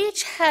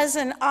 Each has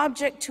an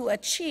object to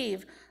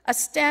achieve, a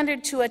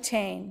standard to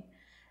attain.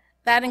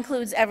 That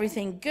includes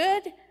everything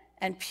good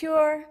and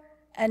pure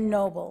and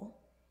noble.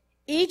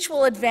 Each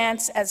will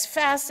advance as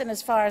fast and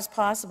as far as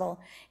possible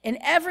in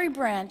every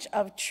branch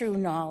of true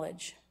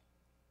knowledge.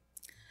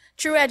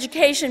 True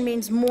education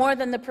means more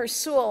than the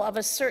pursuit of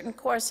a certain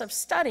course of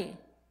study.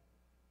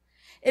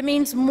 It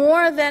means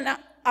more than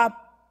a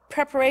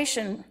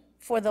preparation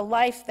for the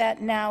life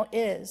that now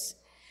is.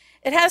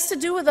 It has to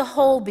do with the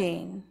whole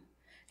being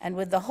and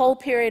with the whole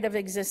period of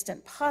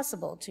existence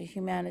possible to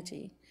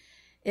humanity.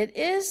 It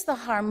is the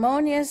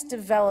harmonious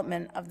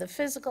development of the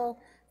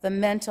physical, the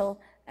mental,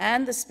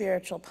 and the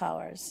spiritual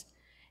powers.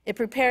 It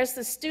prepares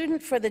the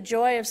student for the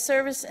joy of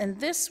service in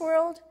this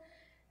world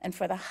and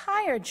for the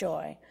higher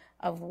joy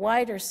of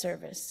wider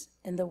service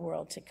in the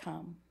world to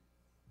come.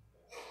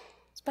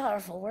 It's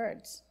powerful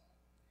words.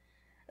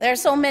 There are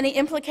so many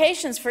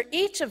implications for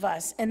each of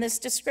us in this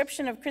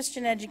description of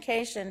Christian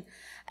education,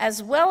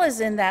 as well as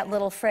in that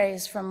little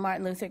phrase from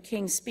Martin Luther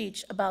King's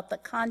speech about the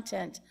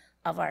content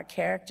of our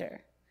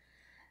character.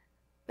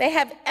 They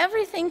have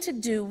everything to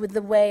do with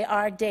the way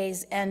our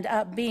days end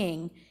up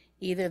being,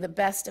 either the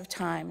best of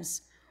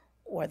times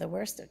or the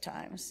worst of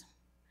times.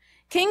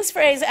 King's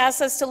phrase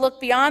asks us to look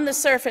beyond the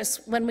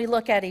surface when we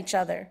look at each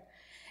other.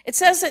 It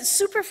says that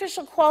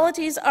superficial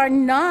qualities are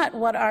not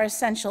what are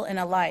essential in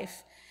a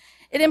life.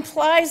 It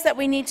implies that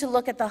we need to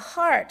look at the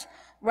heart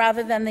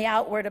rather than the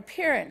outward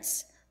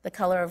appearance, the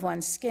color of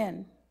one's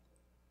skin.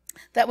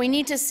 That we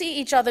need to see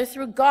each other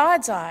through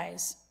God's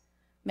eyes.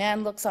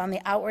 Man looks on the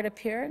outward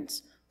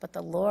appearance, but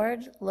the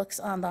Lord looks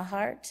on the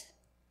heart.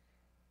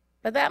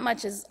 But that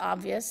much is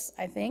obvious,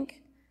 I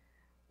think.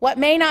 What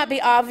may not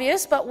be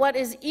obvious, but what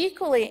is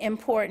equally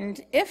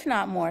important, if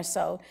not more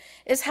so,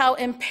 is how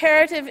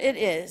imperative it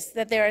is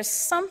that there is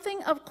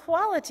something of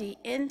quality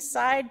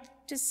inside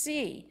to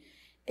see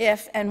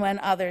if and when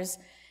others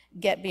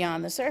get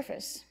beyond the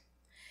surface.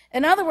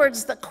 In other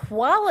words, the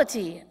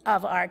quality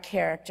of our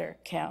character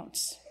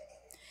counts.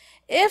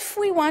 If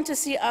we want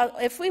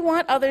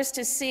others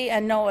to see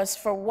and know us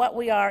for what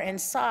we are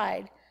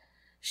inside,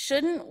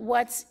 shouldn't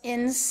what's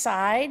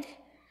inside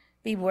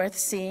be worth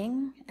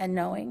seeing and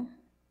knowing?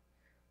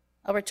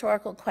 A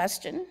rhetorical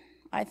question,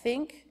 I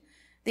think.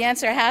 The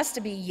answer has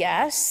to be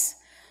yes,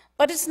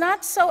 but it's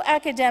not so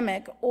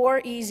academic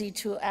or easy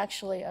to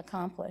actually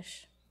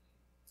accomplish.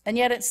 And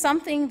yet it's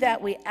something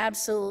that we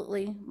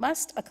absolutely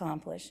must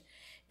accomplish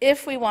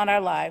if we want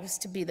our lives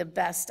to be the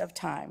best of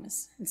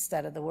times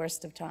instead of the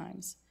worst of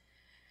times.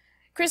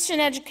 Christian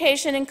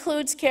education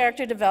includes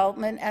character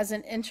development as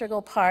an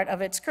integral part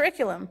of its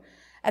curriculum.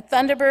 At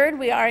Thunderbird,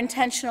 we are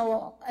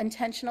intentional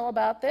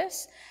about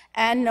this,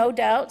 and no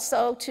doubt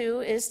so too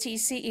is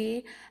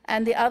TCE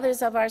and the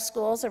others of our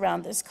schools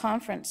around this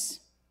conference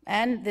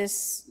and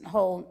this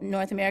whole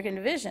North American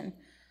division.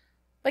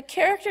 But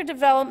character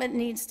development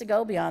needs to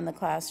go beyond the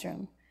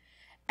classroom,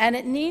 and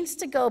it needs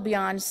to go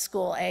beyond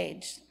school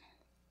age.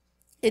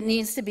 It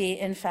needs to be,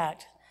 in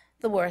fact,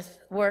 the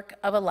work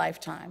of a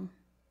lifetime,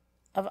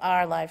 of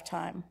our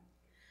lifetime.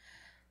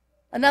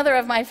 Another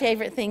of my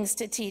favorite things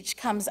to teach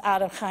comes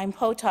out of Chaim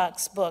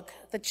Potok's book,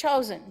 The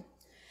Chosen.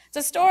 It's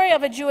a story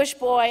of a Jewish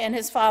boy and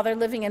his father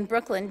living in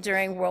Brooklyn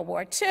during World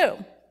War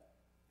II.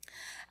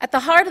 At the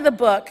heart of the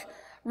book,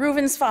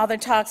 Reuven's father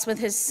talks with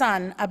his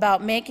son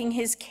about making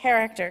his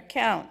character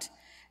count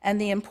and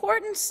the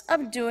importance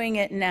of doing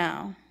it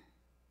now.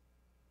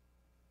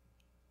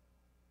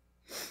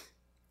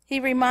 He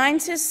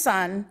reminds his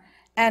son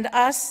and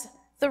us,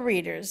 the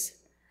readers,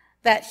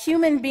 that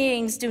human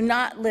beings do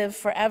not live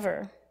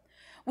forever.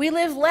 We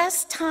live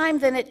less time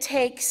than it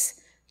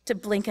takes to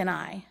blink an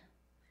eye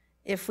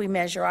if we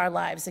measure our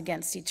lives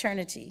against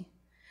eternity.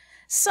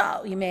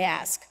 So, you may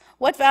ask,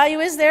 what value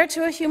is there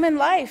to a human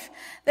life?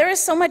 There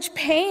is so much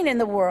pain in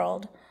the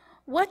world.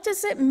 What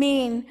does it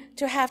mean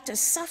to have to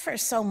suffer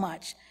so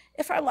much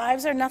if our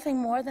lives are nothing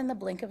more than the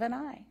blink of an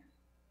eye?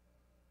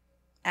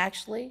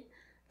 Actually,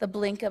 the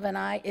blink of an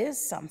eye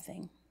is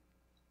something.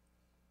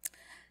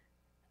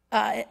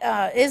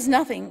 Is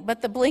nothing,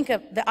 but the blink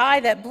of the eye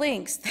that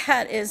blinks,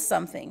 that is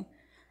something.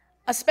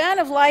 A span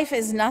of life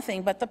is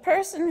nothing, but the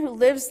person who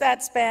lives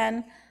that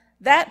span,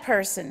 that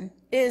person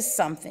is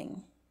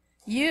something.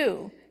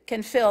 You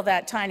can fill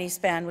that tiny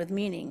span with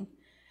meaning.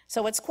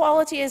 So its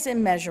quality is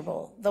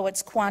immeasurable, though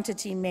its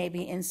quantity may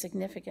be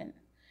insignificant.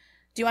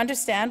 Do you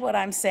understand what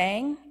I'm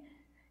saying?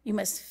 You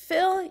must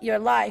fill your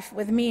life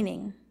with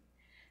meaning.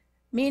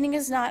 Meaning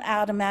is not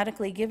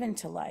automatically given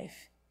to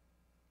life.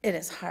 It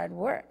is hard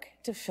work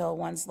to fill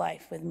one's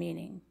life with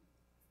meaning.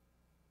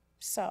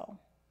 So,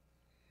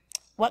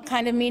 what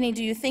kind of meaning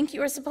do you think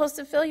you are supposed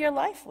to fill your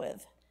life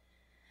with?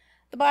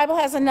 The Bible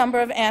has a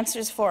number of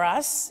answers for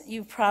us.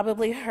 You've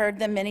probably heard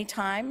them many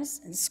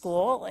times in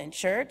school, in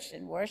church,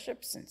 in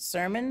worships, in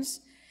sermons,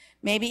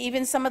 maybe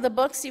even some of the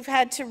books you've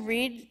had to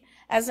read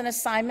as an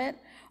assignment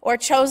or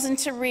chosen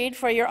to read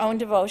for your own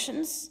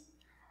devotions.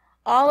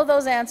 All of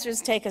those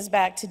answers take us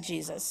back to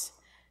Jesus,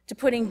 to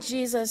putting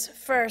Jesus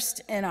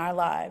first in our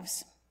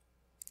lives.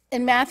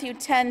 In Matthew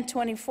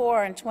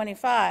 10:24 and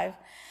 25,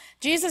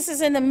 Jesus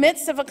is in the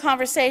midst of a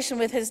conversation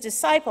with his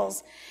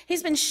disciples.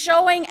 He's been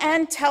showing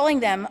and telling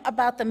them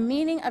about the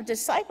meaning of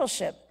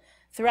discipleship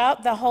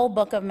throughout the whole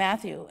book of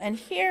Matthew. And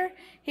here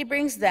he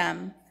brings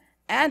them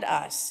and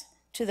us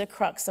to the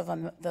crux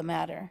of the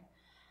matter.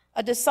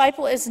 A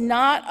disciple is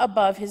not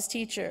above his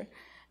teacher,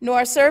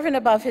 nor a servant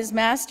above his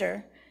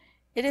master.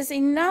 It is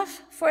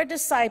enough for a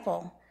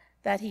disciple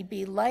that he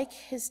be like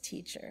his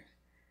teacher,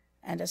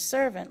 and a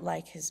servant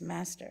like his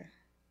master.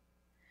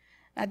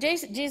 Now,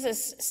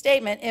 Jesus'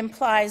 statement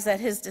implies that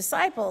his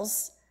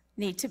disciples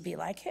need to be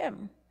like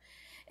him.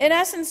 In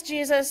essence,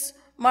 Jesus,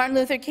 Martin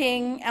Luther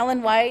King,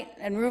 Ellen White,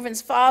 and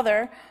Reuben's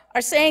father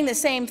are saying the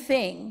same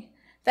thing,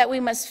 that we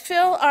must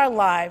fill our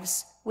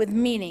lives with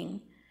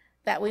meaning,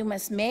 that we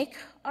must make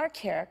our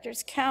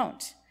characters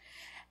count.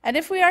 And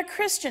if we are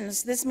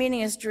Christians, this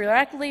meaning is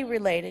directly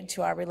related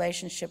to our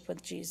relationship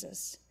with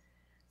Jesus.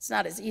 It's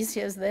not as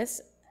easy as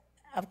this,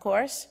 of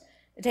course.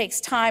 It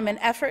takes time and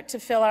effort to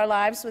fill our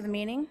lives with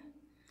meaning.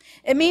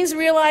 It means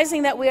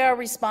realizing that we are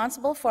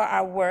responsible for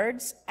our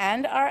words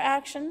and our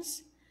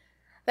actions,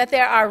 that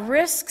there are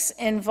risks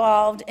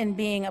involved in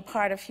being a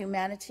part of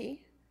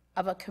humanity,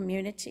 of a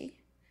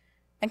community,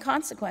 and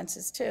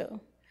consequences too.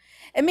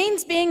 It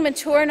means being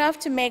mature enough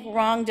to make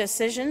wrong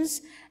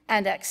decisions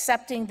and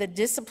accepting the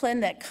discipline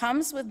that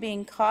comes with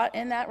being caught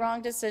in that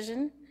wrong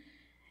decision.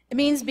 It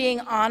means being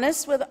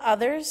honest with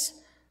others,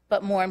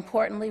 but more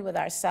importantly with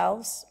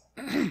ourselves.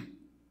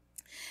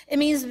 It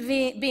means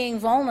being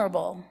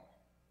vulnerable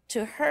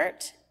to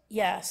hurt,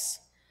 yes,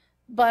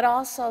 but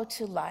also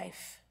to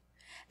life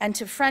and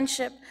to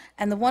friendship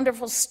and the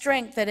wonderful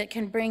strength that it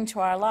can bring to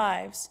our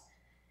lives.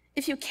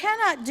 If you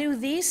cannot do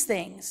these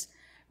things,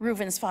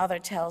 Reuben's father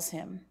tells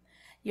him,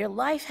 your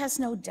life has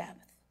no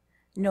depth,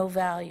 no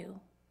value.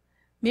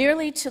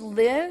 Merely to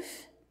live,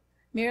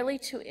 merely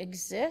to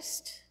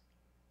exist,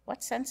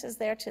 what sense is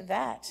there to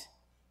that?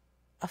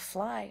 A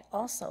fly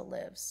also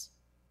lives.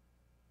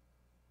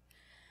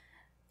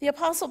 The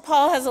Apostle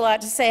Paul has a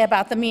lot to say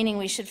about the meaning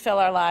we should fill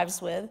our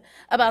lives with,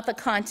 about the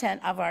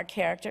content of our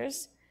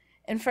characters.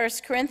 In 1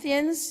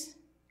 Corinthians,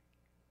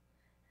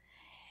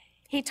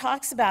 he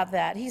talks about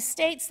that. He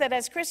states that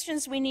as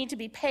Christians, we need to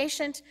be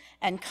patient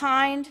and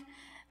kind,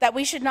 that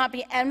we should not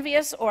be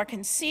envious or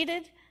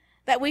conceited,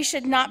 that we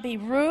should not be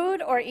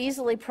rude or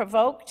easily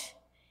provoked.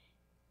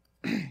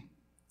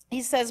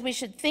 He says we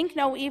should think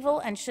no evil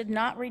and should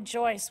not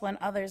rejoice when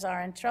others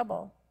are in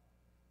trouble.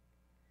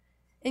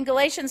 In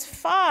Galatians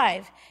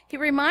 5, he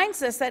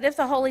reminds us that if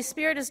the Holy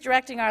Spirit is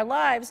directing our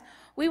lives,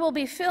 we will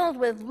be filled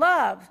with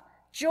love,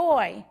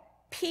 joy,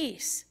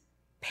 peace,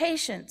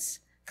 patience,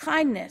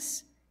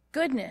 kindness,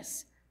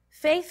 goodness,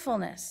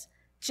 faithfulness,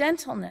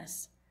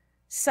 gentleness,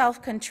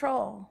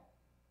 self-control.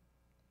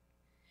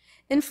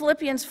 In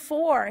Philippians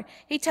 4,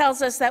 he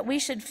tells us that we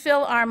should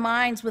fill our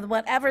minds with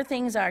whatever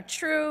things are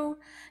true,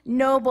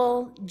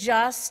 noble,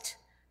 just,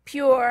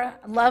 pure,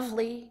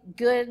 lovely,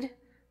 good,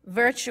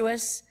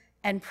 virtuous,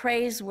 and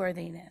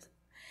praiseworthiness.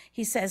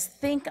 He says,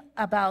 think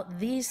about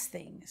these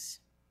things.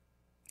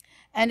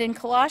 And in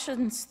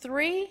Colossians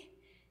 3,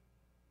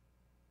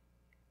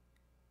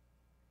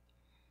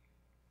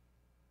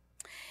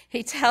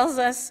 he tells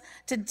us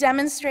to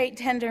demonstrate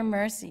tender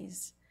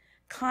mercies,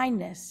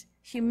 kindness,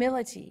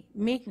 humility,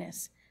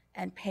 meekness,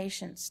 and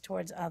patience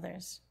towards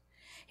others.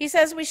 He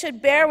says we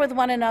should bear with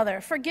one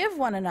another, forgive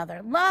one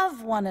another,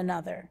 love one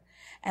another,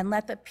 and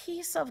let the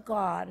peace of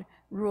God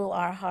rule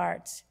our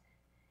hearts.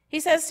 He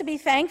says to be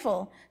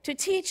thankful, to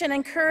teach and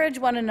encourage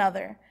one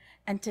another,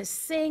 and to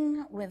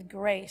sing with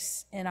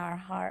grace in our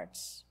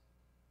hearts.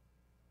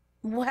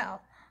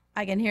 Well,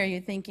 I can hear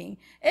you thinking,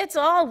 it's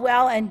all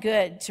well and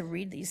good to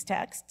read these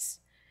texts.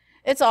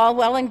 It's all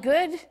well and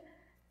good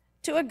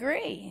to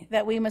agree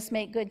that we must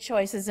make good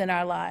choices in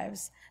our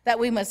lives, that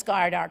we must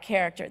guard our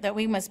character, that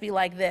we must be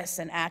like this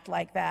and act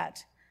like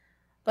that.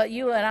 But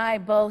you and I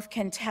both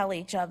can tell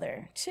each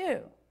other,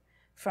 too,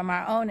 from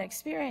our own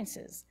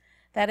experiences,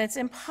 that it's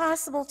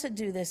impossible to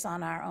do this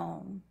on our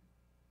own.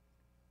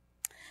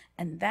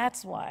 And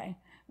that's why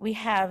we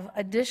have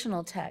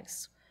additional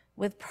texts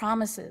with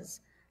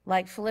promises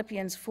like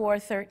Philippians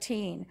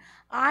 4:13.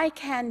 I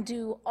can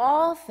do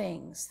all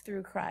things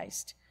through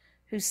Christ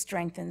who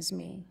strengthens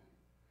me.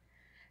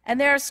 And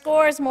there are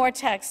scores more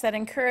texts that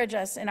encourage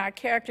us in our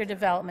character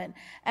development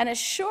and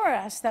assure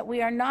us that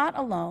we are not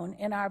alone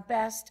in our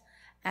best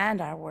and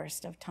our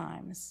worst of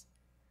times.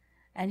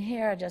 And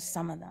here are just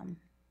some of them.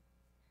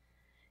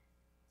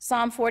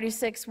 Psalm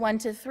 46,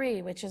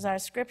 1-3, which is our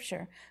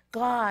scripture.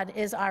 God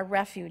is our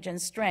refuge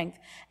and strength,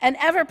 an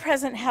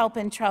ever-present help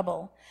in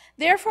trouble.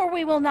 Therefore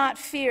we will not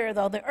fear,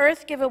 though the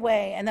earth give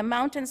away and the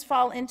mountains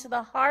fall into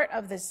the heart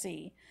of the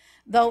sea,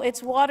 though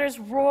its waters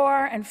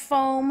roar and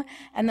foam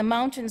and the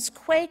mountains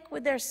quake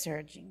with their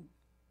surging.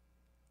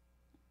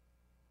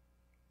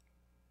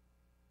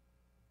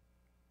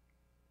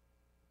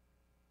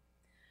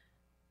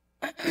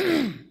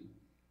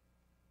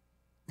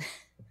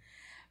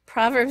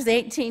 Proverbs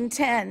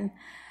 18:10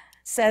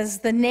 says,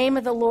 the name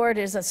of the Lord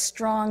is a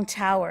strong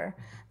tower.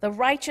 The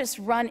righteous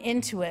run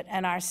into it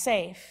and are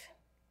safe.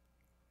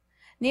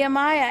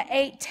 Nehemiah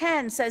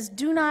 8:10 says,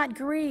 do not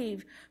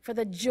grieve, for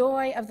the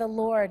joy of the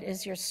Lord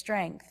is your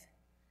strength.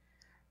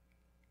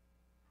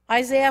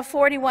 Isaiah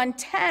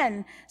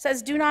 41:10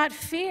 says, do not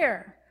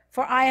fear,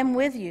 for I am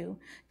with you.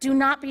 Do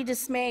not be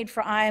dismayed,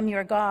 for I am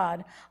your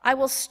God. I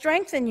will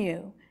strengthen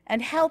you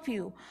and help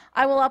you.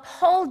 I will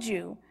uphold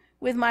you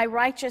with my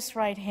righteous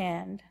right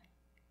hand.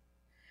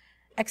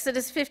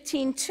 Exodus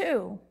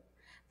 15:2,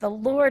 The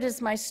Lord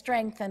is my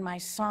strength and my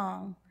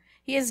song.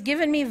 He has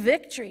given me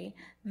victory.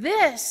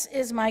 This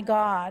is my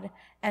God,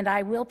 and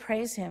I will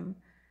praise him,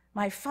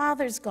 my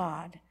Father's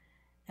God,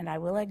 and I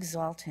will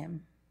exalt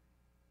him.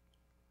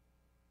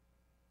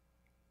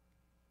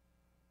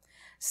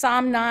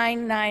 Psalm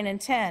 9, 9,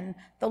 and 10.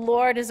 The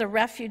Lord is a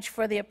refuge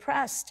for the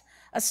oppressed,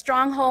 a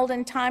stronghold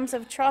in times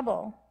of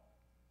trouble.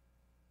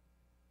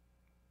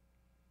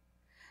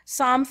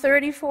 Psalm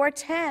 34,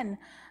 10.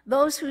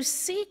 Those who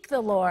seek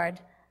the Lord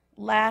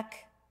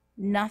lack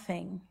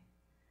nothing.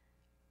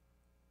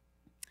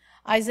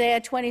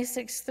 Isaiah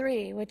 26,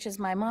 3, which is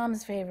my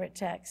mom's favorite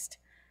text.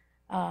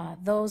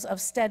 Those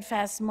of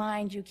steadfast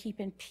mind you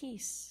keep in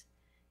peace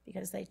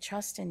because they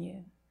trust in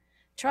you.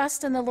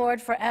 Trust in the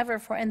Lord forever,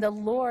 for in the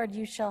Lord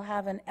you shall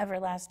have an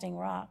everlasting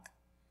rock.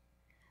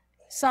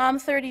 Psalm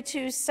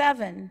 32,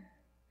 7.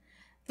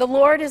 The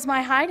Lord is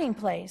my hiding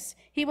place.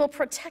 He will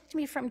protect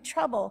me from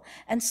trouble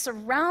and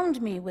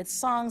surround me with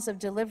songs of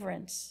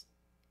deliverance.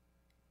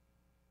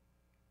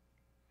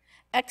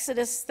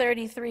 Exodus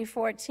 33,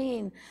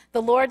 14.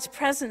 The Lord's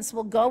presence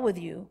will go with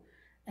you,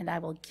 and I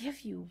will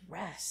give you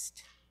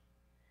rest.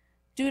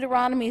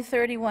 Deuteronomy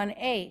 31,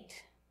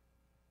 8.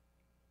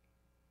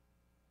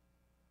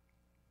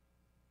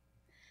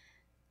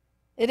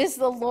 It is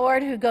the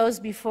Lord who goes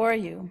before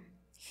you.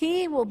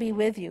 He will be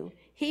with you.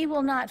 He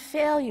will not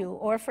fail you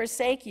or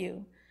forsake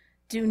you.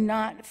 Do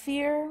not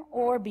fear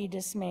or be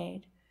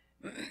dismayed.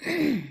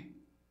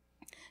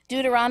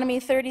 Deuteronomy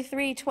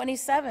 33,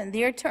 27.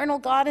 The eternal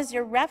God is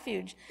your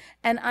refuge,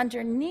 and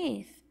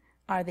underneath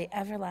are the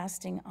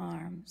everlasting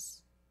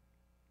arms.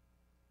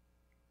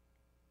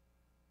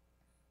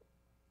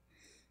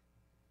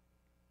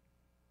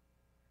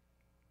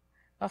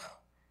 Oh,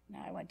 no,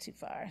 I went too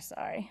far.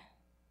 Sorry.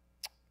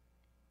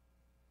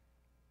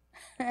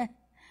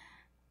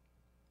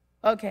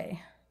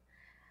 Okay.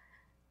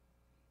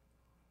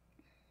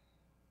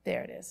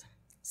 There it is.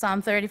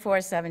 Psalm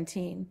 34,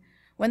 17.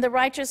 When the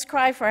righteous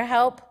cry for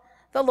help,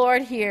 the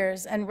Lord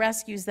hears and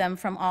rescues them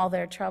from all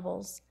their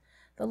troubles.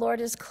 The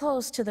Lord is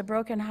close to the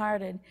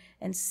brokenhearted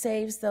and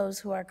saves those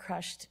who are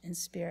crushed in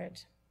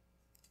spirit.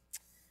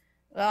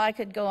 Well, I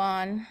could go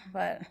on,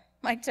 but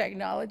my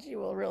technology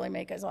will really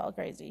make us all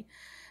crazy.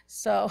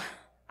 So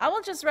I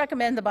will just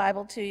recommend the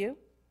Bible to you.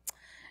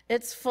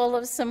 It's full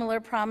of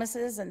similar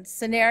promises and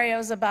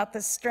scenarios about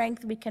the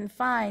strength we can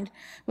find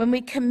when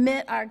we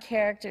commit our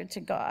character to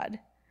God.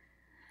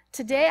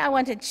 Today, I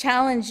want to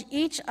challenge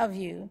each of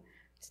you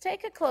to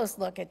take a close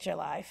look at your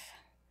life.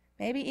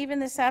 Maybe even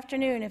this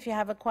afternoon, if you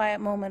have a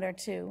quiet moment or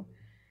two.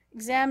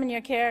 Examine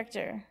your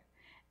character.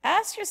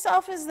 Ask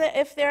yourself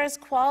if there is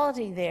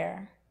quality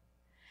there.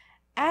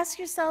 Ask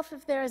yourself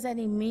if there is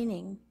any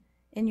meaning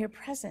in your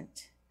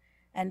present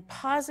and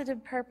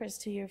positive purpose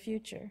to your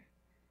future.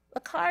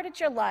 Look hard at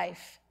your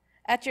life,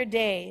 at your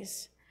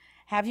days.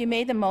 Have you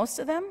made the most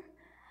of them?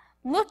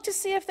 Look to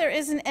see if there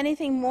isn't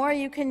anything more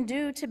you can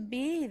do to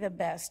be the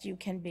best you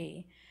can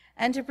be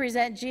and to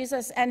present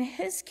Jesus and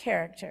his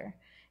character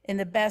in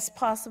the best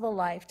possible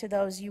life to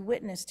those you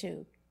witness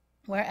to,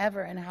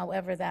 wherever and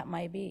however that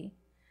might be.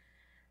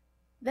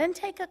 Then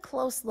take a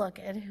close look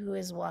at who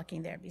is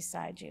walking there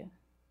beside you.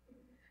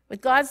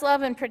 With God's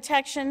love and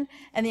protection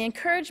and the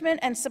encouragement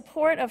and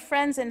support of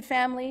friends and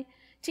family,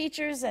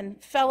 teachers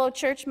and fellow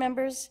church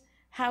members,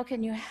 how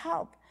can you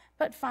help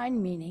but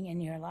find meaning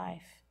in your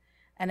life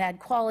and add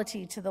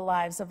quality to the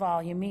lives of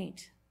all you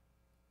meet?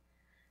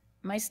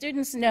 My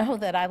students know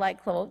that I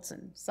like quotes,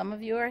 and some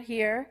of you are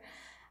here.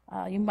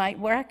 You might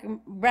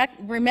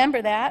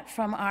remember that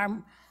from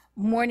our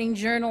morning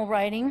journal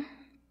writing.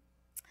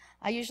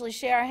 I usually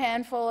share a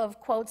handful of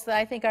quotes that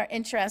I think are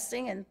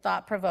interesting and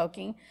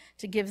thought-provoking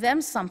to give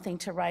them something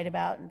to write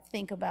about and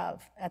think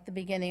about at the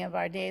beginning of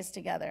our days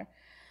together.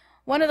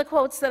 One of the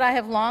quotes that I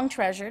have long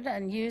treasured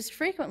and used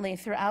frequently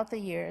throughout the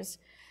years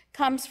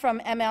comes from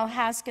M.L.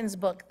 Haskin's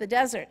book, The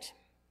Desert.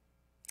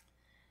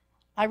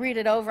 I read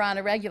it over on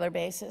a regular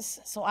basis,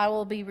 so I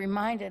will be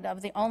reminded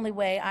of the only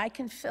way I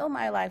can fill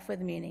my life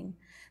with meaning,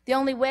 the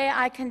only way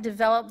I can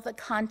develop the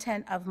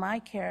content of my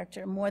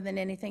character more than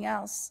anything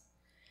else.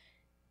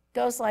 It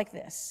goes like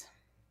this.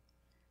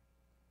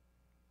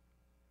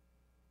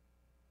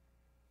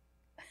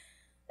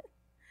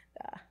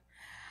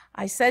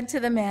 I said to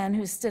the man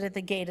who stood at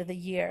the gate of the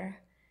year,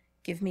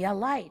 "Give me a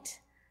light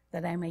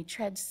that I may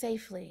tread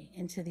safely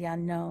into the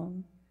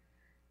unknown."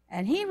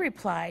 And he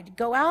replied,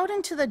 "Go out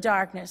into the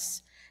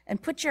darkness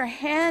and put your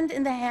hand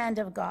in the hand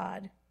of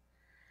God.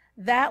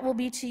 That will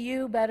be to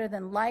you better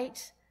than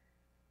light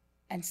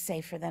and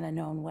safer than a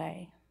known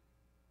way."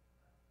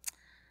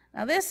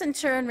 Now this in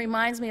turn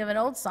reminds me of an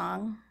old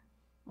song.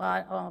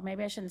 Well,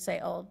 maybe I shouldn't say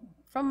old.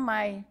 From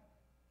my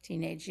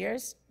teenage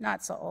years,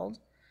 not so old.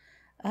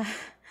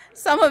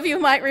 Some of you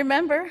might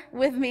remember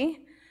with me.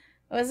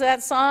 It was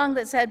that song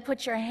that said,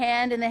 "Put your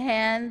hand in the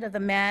hand of the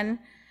man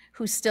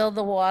who stilled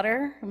the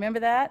water." Remember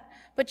that?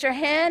 Put your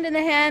hand in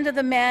the hand of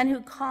the man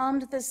who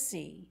calmed the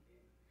sea.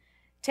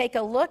 Take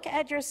a look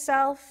at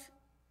yourself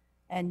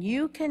and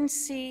you can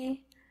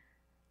see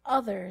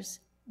others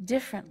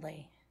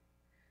differently.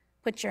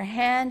 put your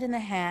hand in the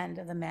hand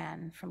of the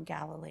man from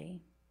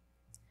Galilee.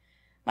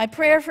 My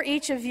prayer for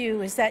each of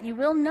you is that you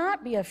will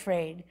not be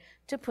afraid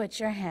to put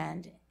your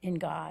hand in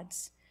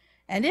God's.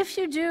 And if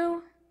you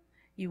do,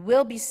 you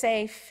will be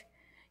safe.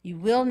 You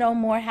will know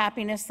more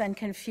happiness than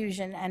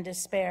confusion and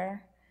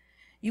despair.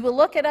 You will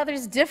look at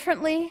others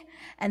differently,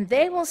 and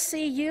they will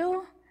see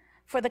you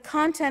for the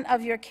content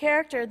of your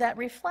character that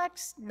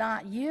reflects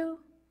not you,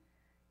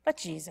 but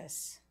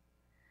Jesus.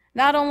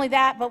 Not only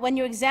that, but when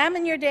you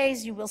examine your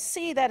days, you will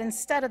see that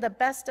instead of the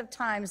best of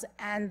times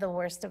and the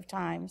worst of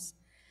times,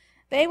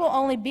 they will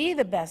only be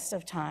the best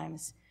of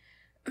times.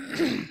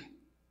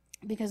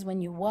 Because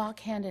when you walk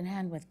hand in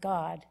hand with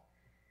God,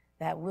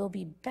 that will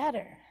be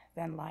better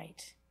than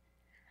light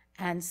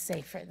and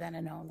safer than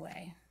a known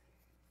way.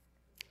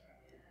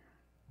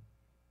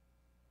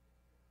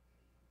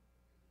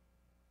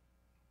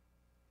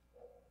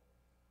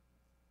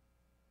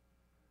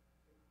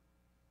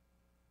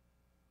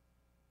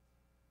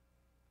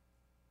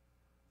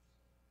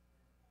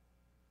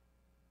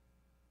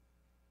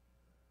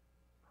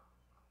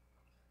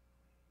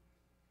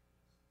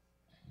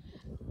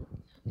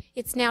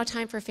 It's now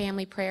time for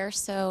family prayer,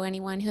 so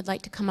anyone who'd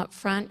like to come up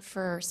front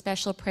for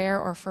special prayer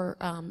or for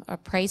a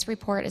praise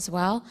report as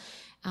well,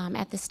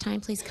 at this time,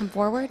 please come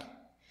forward.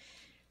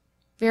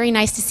 Very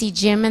nice to see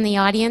Jim in the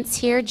audience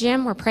here.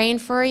 Jim, we're praying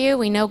for you.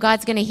 We know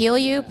God's going to heal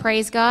you.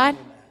 Praise God.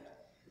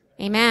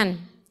 Amen.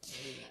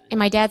 And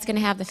my dad's going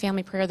to have the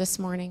family prayer this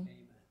morning.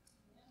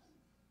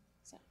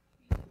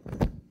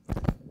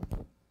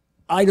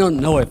 I don't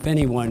know if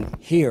anyone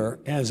here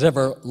has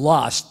ever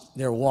lost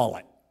their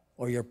wallet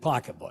or your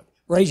pocketbook.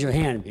 Raise your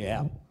hand if you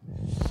have.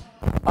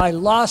 I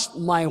lost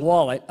my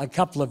wallet a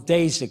couple of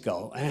days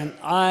ago, and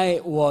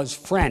I was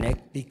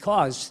frantic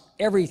because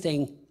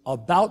everything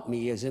about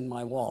me is in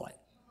my wallet.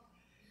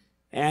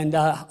 And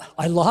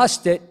I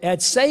lost it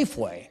at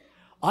Safeway.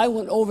 I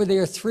went over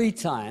there 3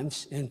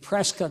 times in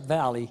Prescott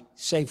Valley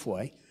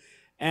Safeway,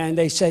 and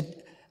they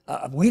said,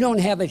 we don't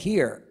have it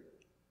here.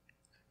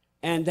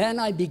 And then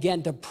I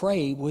began to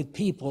pray with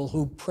people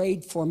who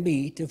prayed for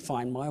me to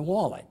find my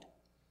wallet.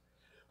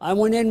 I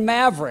went in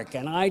Maverick,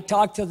 and I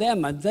talked to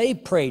them, and they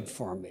prayed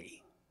for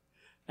me.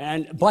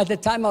 And by the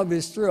time I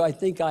was through, I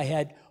think I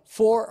had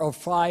 4 or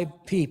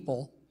 5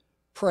 people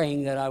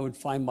praying that I would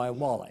find my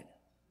wallet.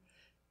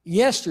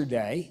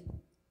 Yesterday,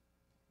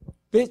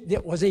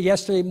 was it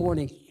yesterday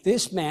morning,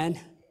 this man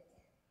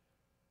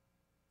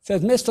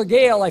says, Mr.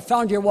 Gale, I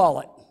found your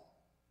wallet.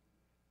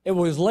 It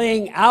was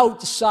laying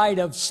outside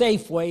of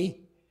Safeway,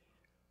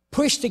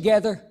 pushed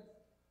together,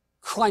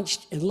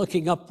 crunched, and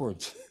looking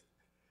upwards.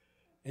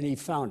 And he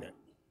found it.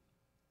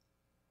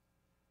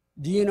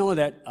 Do you know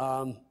that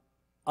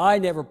I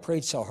never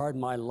prayed so hard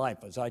in my life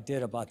as I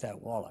did about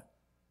that wallet?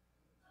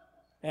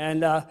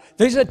 And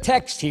there's a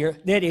text here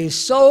that is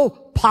so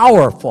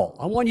powerful.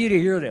 I want you to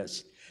hear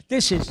this.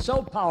 This is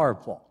so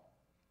powerful.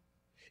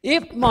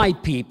 If my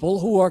people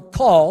who are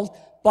called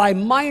by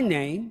my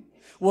name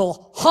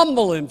will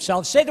humble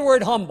themselves, say the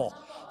word humble,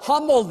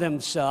 humble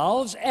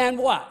themselves and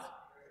what?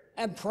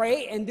 And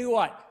pray and do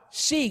what?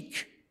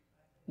 Seek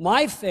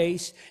my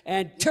face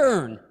and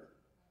turn.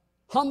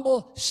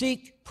 Humble,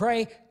 seek,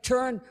 pray,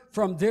 turn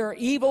from their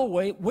evil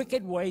way,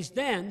 wicked ways.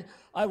 Then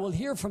I will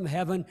hear from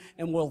heaven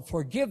and will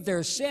forgive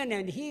their sin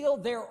and heal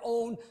their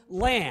own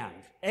land.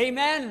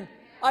 Amen?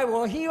 I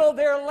will heal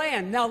their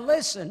land. Now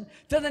listen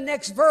to the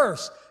next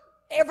verse.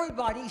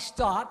 Everybody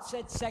stops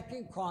at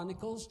 2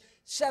 Chronicles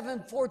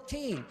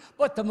 7:14.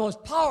 But the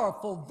most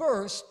powerful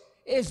verse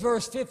is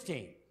verse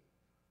 15.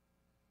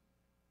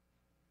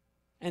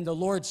 And the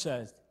Lord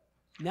says,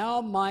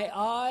 now my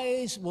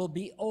eyes will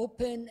be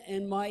open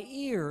and my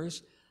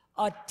ears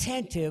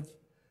attentive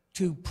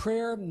to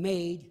prayer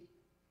made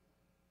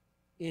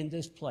in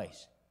this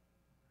place.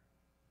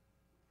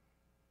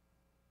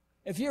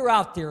 If you're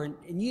out there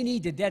and you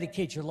need to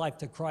dedicate your life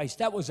to Christ,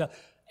 that was an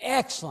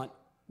excellent,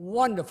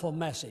 wonderful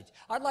message.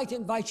 I'd like to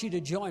invite you to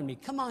join me.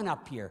 Come on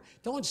up here.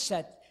 Don't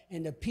sit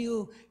in the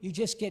pew. You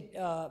just get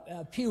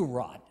a pew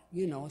rot,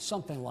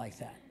 something like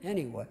that.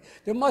 Anyway,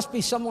 there must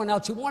be someone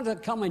else who wants to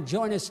come and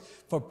join us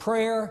for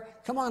prayer.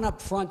 Come on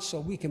up front so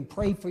we can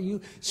pray for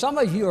you. Some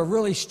of you are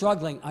really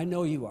struggling. I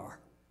know you are.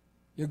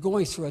 You're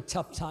going through a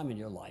tough time in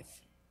your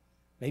life.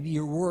 Maybe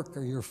your work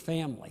or your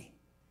family.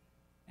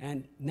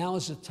 And now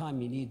is the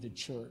time you need the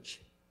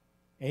church.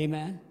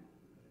 Amen?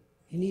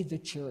 You need the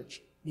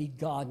church. You need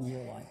God in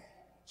your life.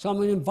 So I'm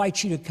going to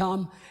invite you to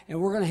come, and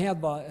we're going to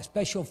have a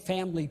special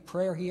family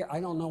prayer here. I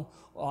don't know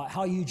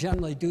how you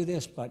generally do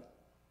this, but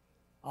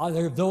are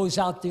there those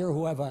out there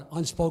who have an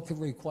unspoken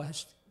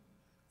request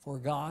for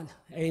God?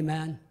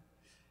 Amen.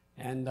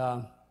 And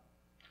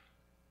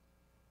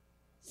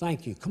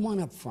thank you. Come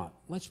on up front.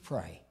 Let's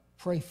pray.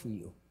 Pray for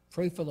you.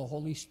 Pray for the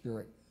Holy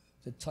Spirit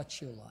to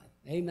touch your life.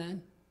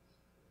 Amen.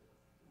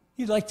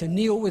 You'd like to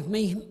kneel with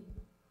me?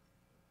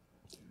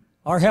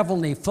 Our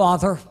Heavenly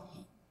Father,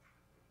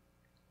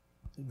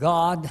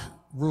 God,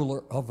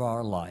 ruler of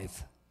our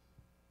life.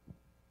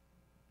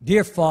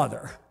 Dear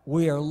Father,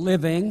 we are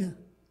living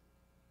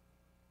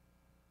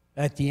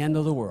at the end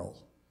of the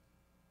world.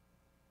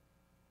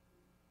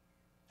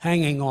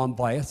 hanging on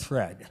by a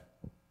thread.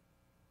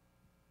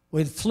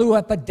 With flu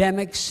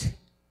epidemics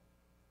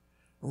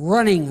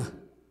running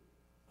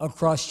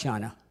across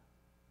China,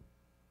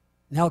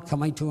 now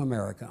coming to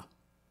America.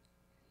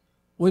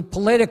 With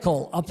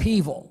political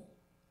upheaval,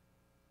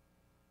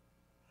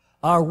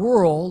 our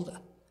world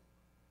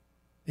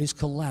is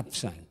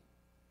collapsing.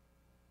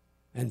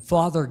 And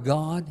Father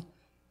God,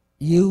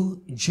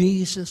 you,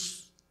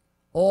 Jesus,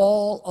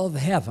 all of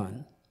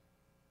heaven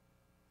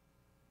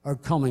are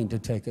coming to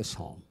take us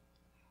home.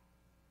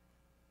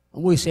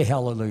 And we say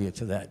hallelujah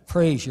to that.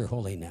 Praise your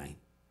holy name.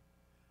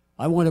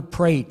 I want to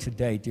pray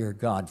today, dear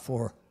God,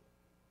 for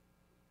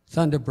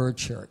Thunderbird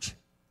Church.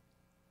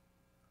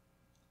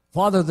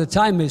 Father, the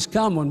time has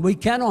come when we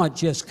cannot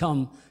just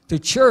come to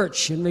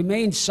church and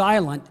remain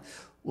silent.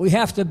 We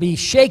have to be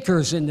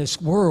shakers in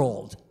this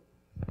world,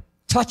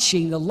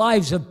 touching the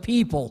lives of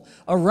people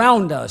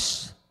around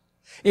us.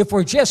 If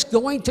we're just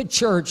going to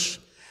church,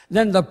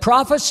 then the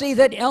prophecy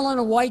that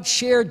Ellen White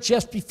shared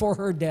just before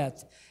her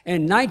death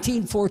in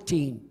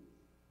 1914,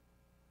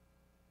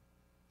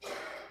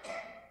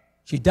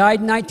 she died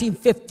in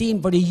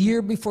 1915, but a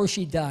year before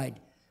she died,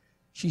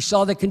 she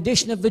saw the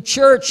condition of the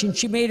church, and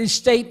she made a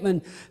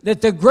statement that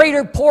the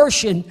greater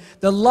portion,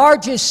 the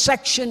largest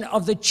section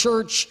of the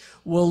church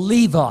will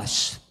leave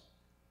us,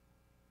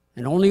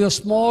 and only a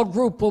small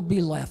group will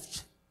be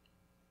left.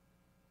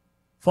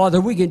 Father,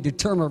 we can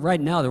determine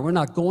right now that we're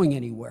not going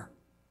anywhere.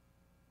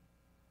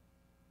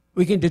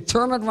 We can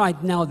determine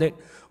right now that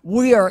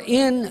we are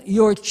in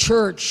your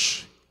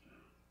church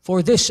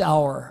for this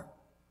hour,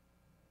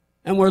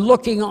 and we're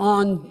looking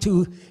on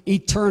to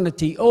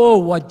eternity. Oh,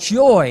 what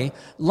joy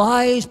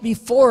lies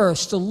before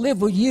us to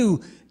live with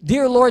you,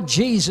 dear Lord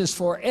Jesus,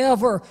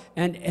 forever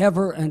and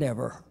ever and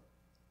ever.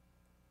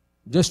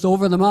 Just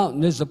over the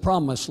mountain is the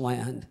promised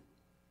land.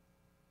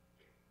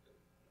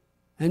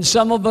 And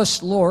some of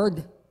us,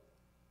 Lord,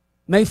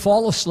 may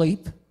fall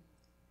asleep.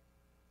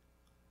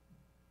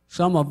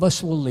 Some of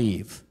us will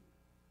leave.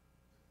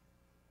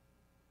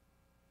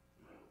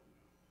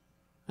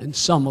 And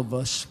some of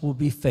us will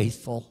be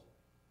faithful.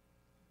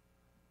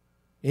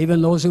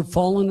 Even those who've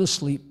fallen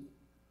asleep,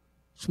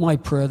 it's my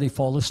prayer they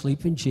fall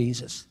asleep in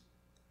Jesus.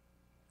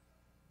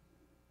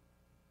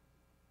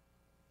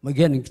 I'm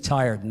getting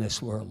tired in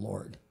this world,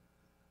 Lord.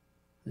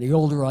 The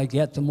older I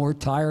get, the more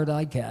tired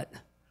I get.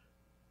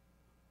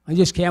 I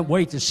just can't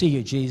wait to see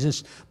you,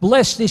 Jesus.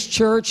 Bless this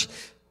church.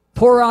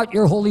 Pour out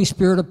your Holy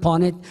Spirit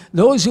upon it.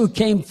 Those who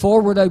came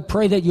forward, I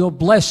pray that you'll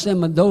bless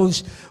them, and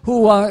those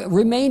who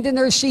remained in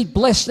their seat,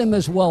 bless them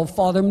as well.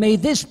 Father, may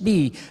this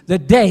be the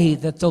day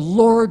that the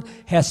Lord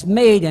has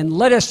made, and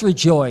let us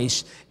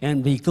rejoice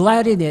and be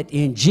glad in it.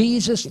 In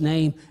Jesus'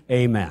 name,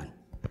 amen.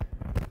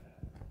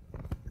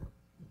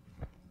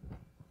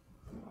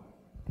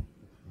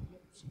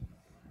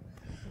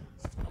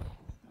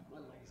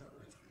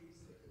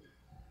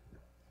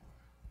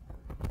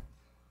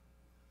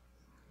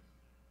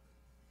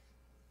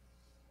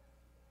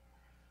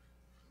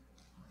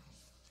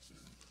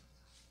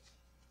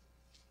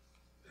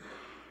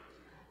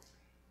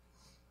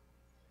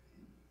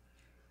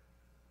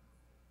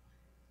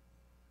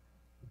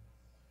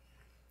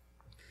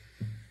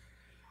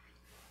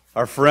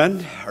 Our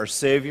friend, our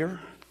Savior,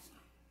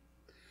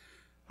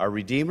 our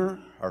Redeemer,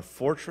 our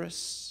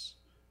fortress,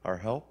 our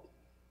help.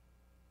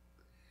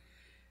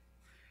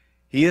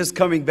 He is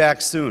coming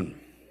back soon.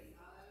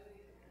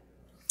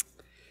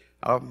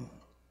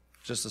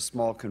 Just a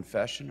small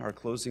confession, our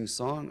closing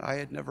song, I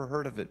had never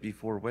heard of it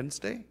before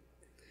Wednesday.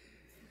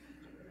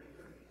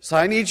 So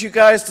I need you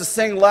guys to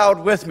sing loud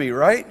with me,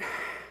 right?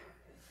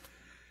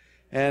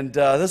 And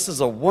this is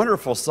a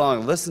wonderful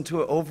song. Listen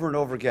to it over and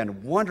over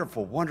again.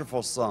 Wonderful,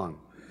 wonderful song.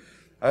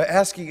 I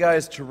ask you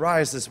guys to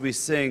rise as we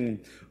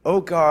sing,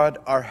 "O God,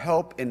 our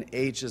help in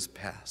ages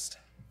past."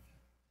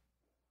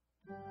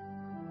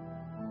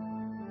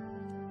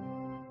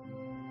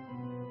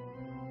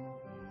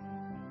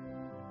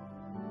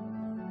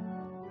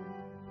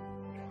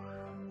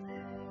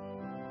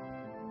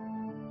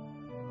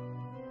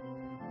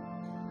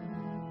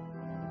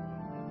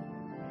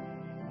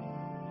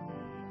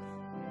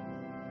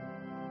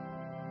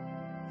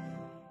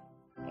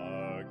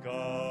 Our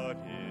God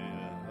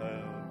in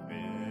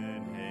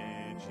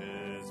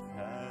ages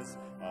past,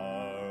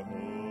 our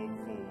hope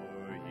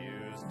for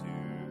years to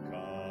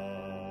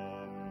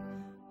come,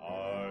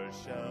 our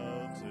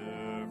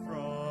shelter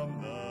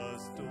from the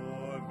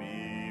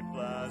stormy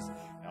blast,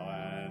 now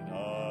and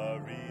our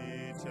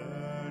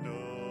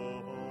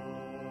eternal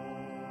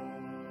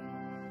home.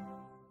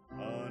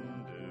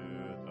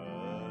 Under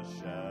the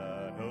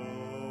shadow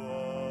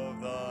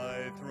of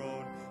thy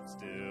throne,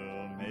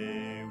 still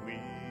may we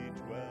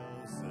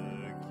dwell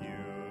secure.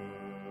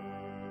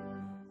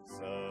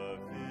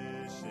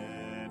 Sufficient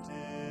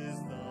is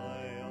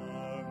thy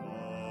arm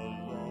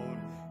alone,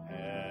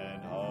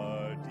 and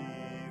our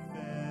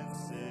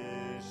defense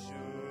is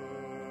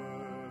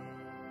sure.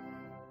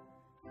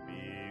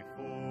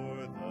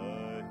 Before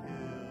the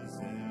hills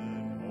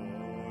in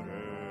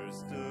order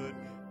stood,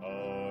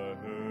 our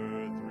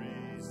earth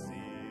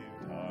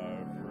received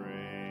our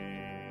frame.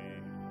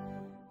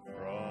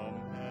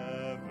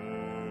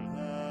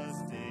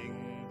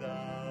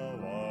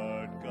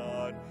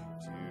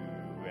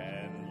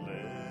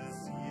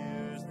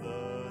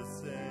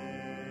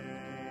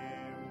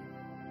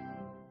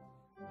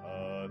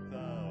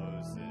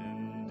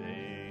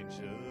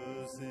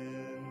 steps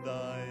in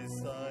thy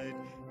sight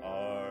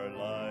are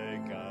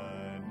like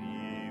an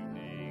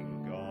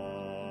evening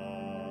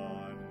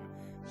gone.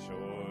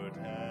 Short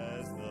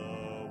as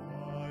the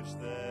watch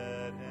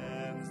that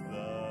ends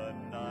the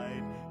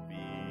night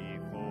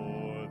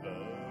before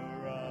the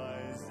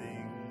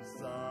rising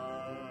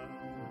sun.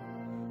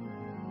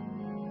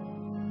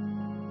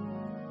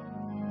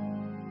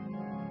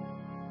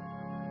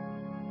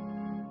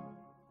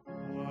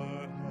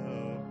 For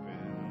help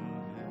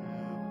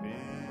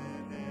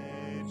in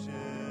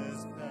ages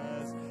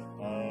past,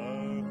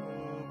 our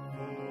hope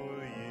for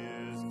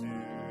years to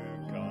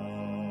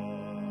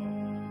come.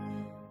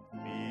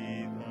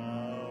 Be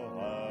thou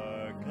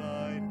our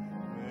guide,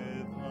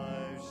 with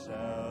life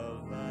shall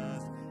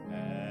last,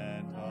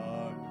 and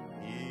our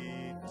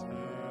eternal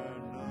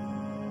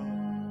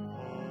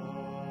home.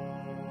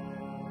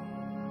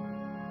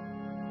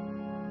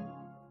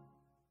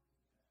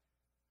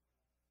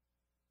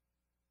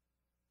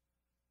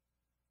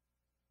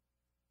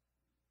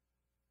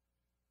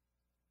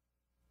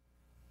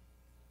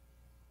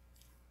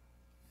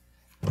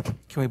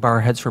 Can we bow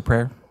our heads for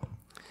prayer?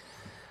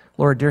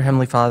 Lord, dear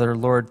Heavenly Father,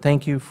 Lord,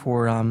 thank you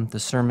for the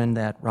sermon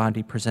that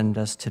Rondi presented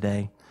us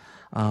today.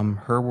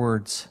 Your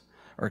words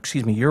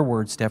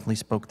definitely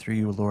spoke through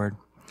you, Lord.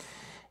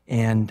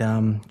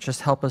 And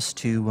just help us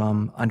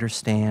to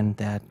understand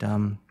that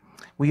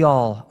we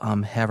all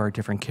have our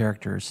different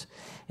characters,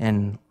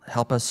 and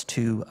help us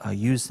to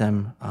use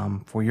them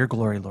for your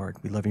glory, Lord.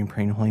 We love you and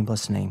pray in your holy and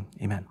blessed name.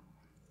 Amen.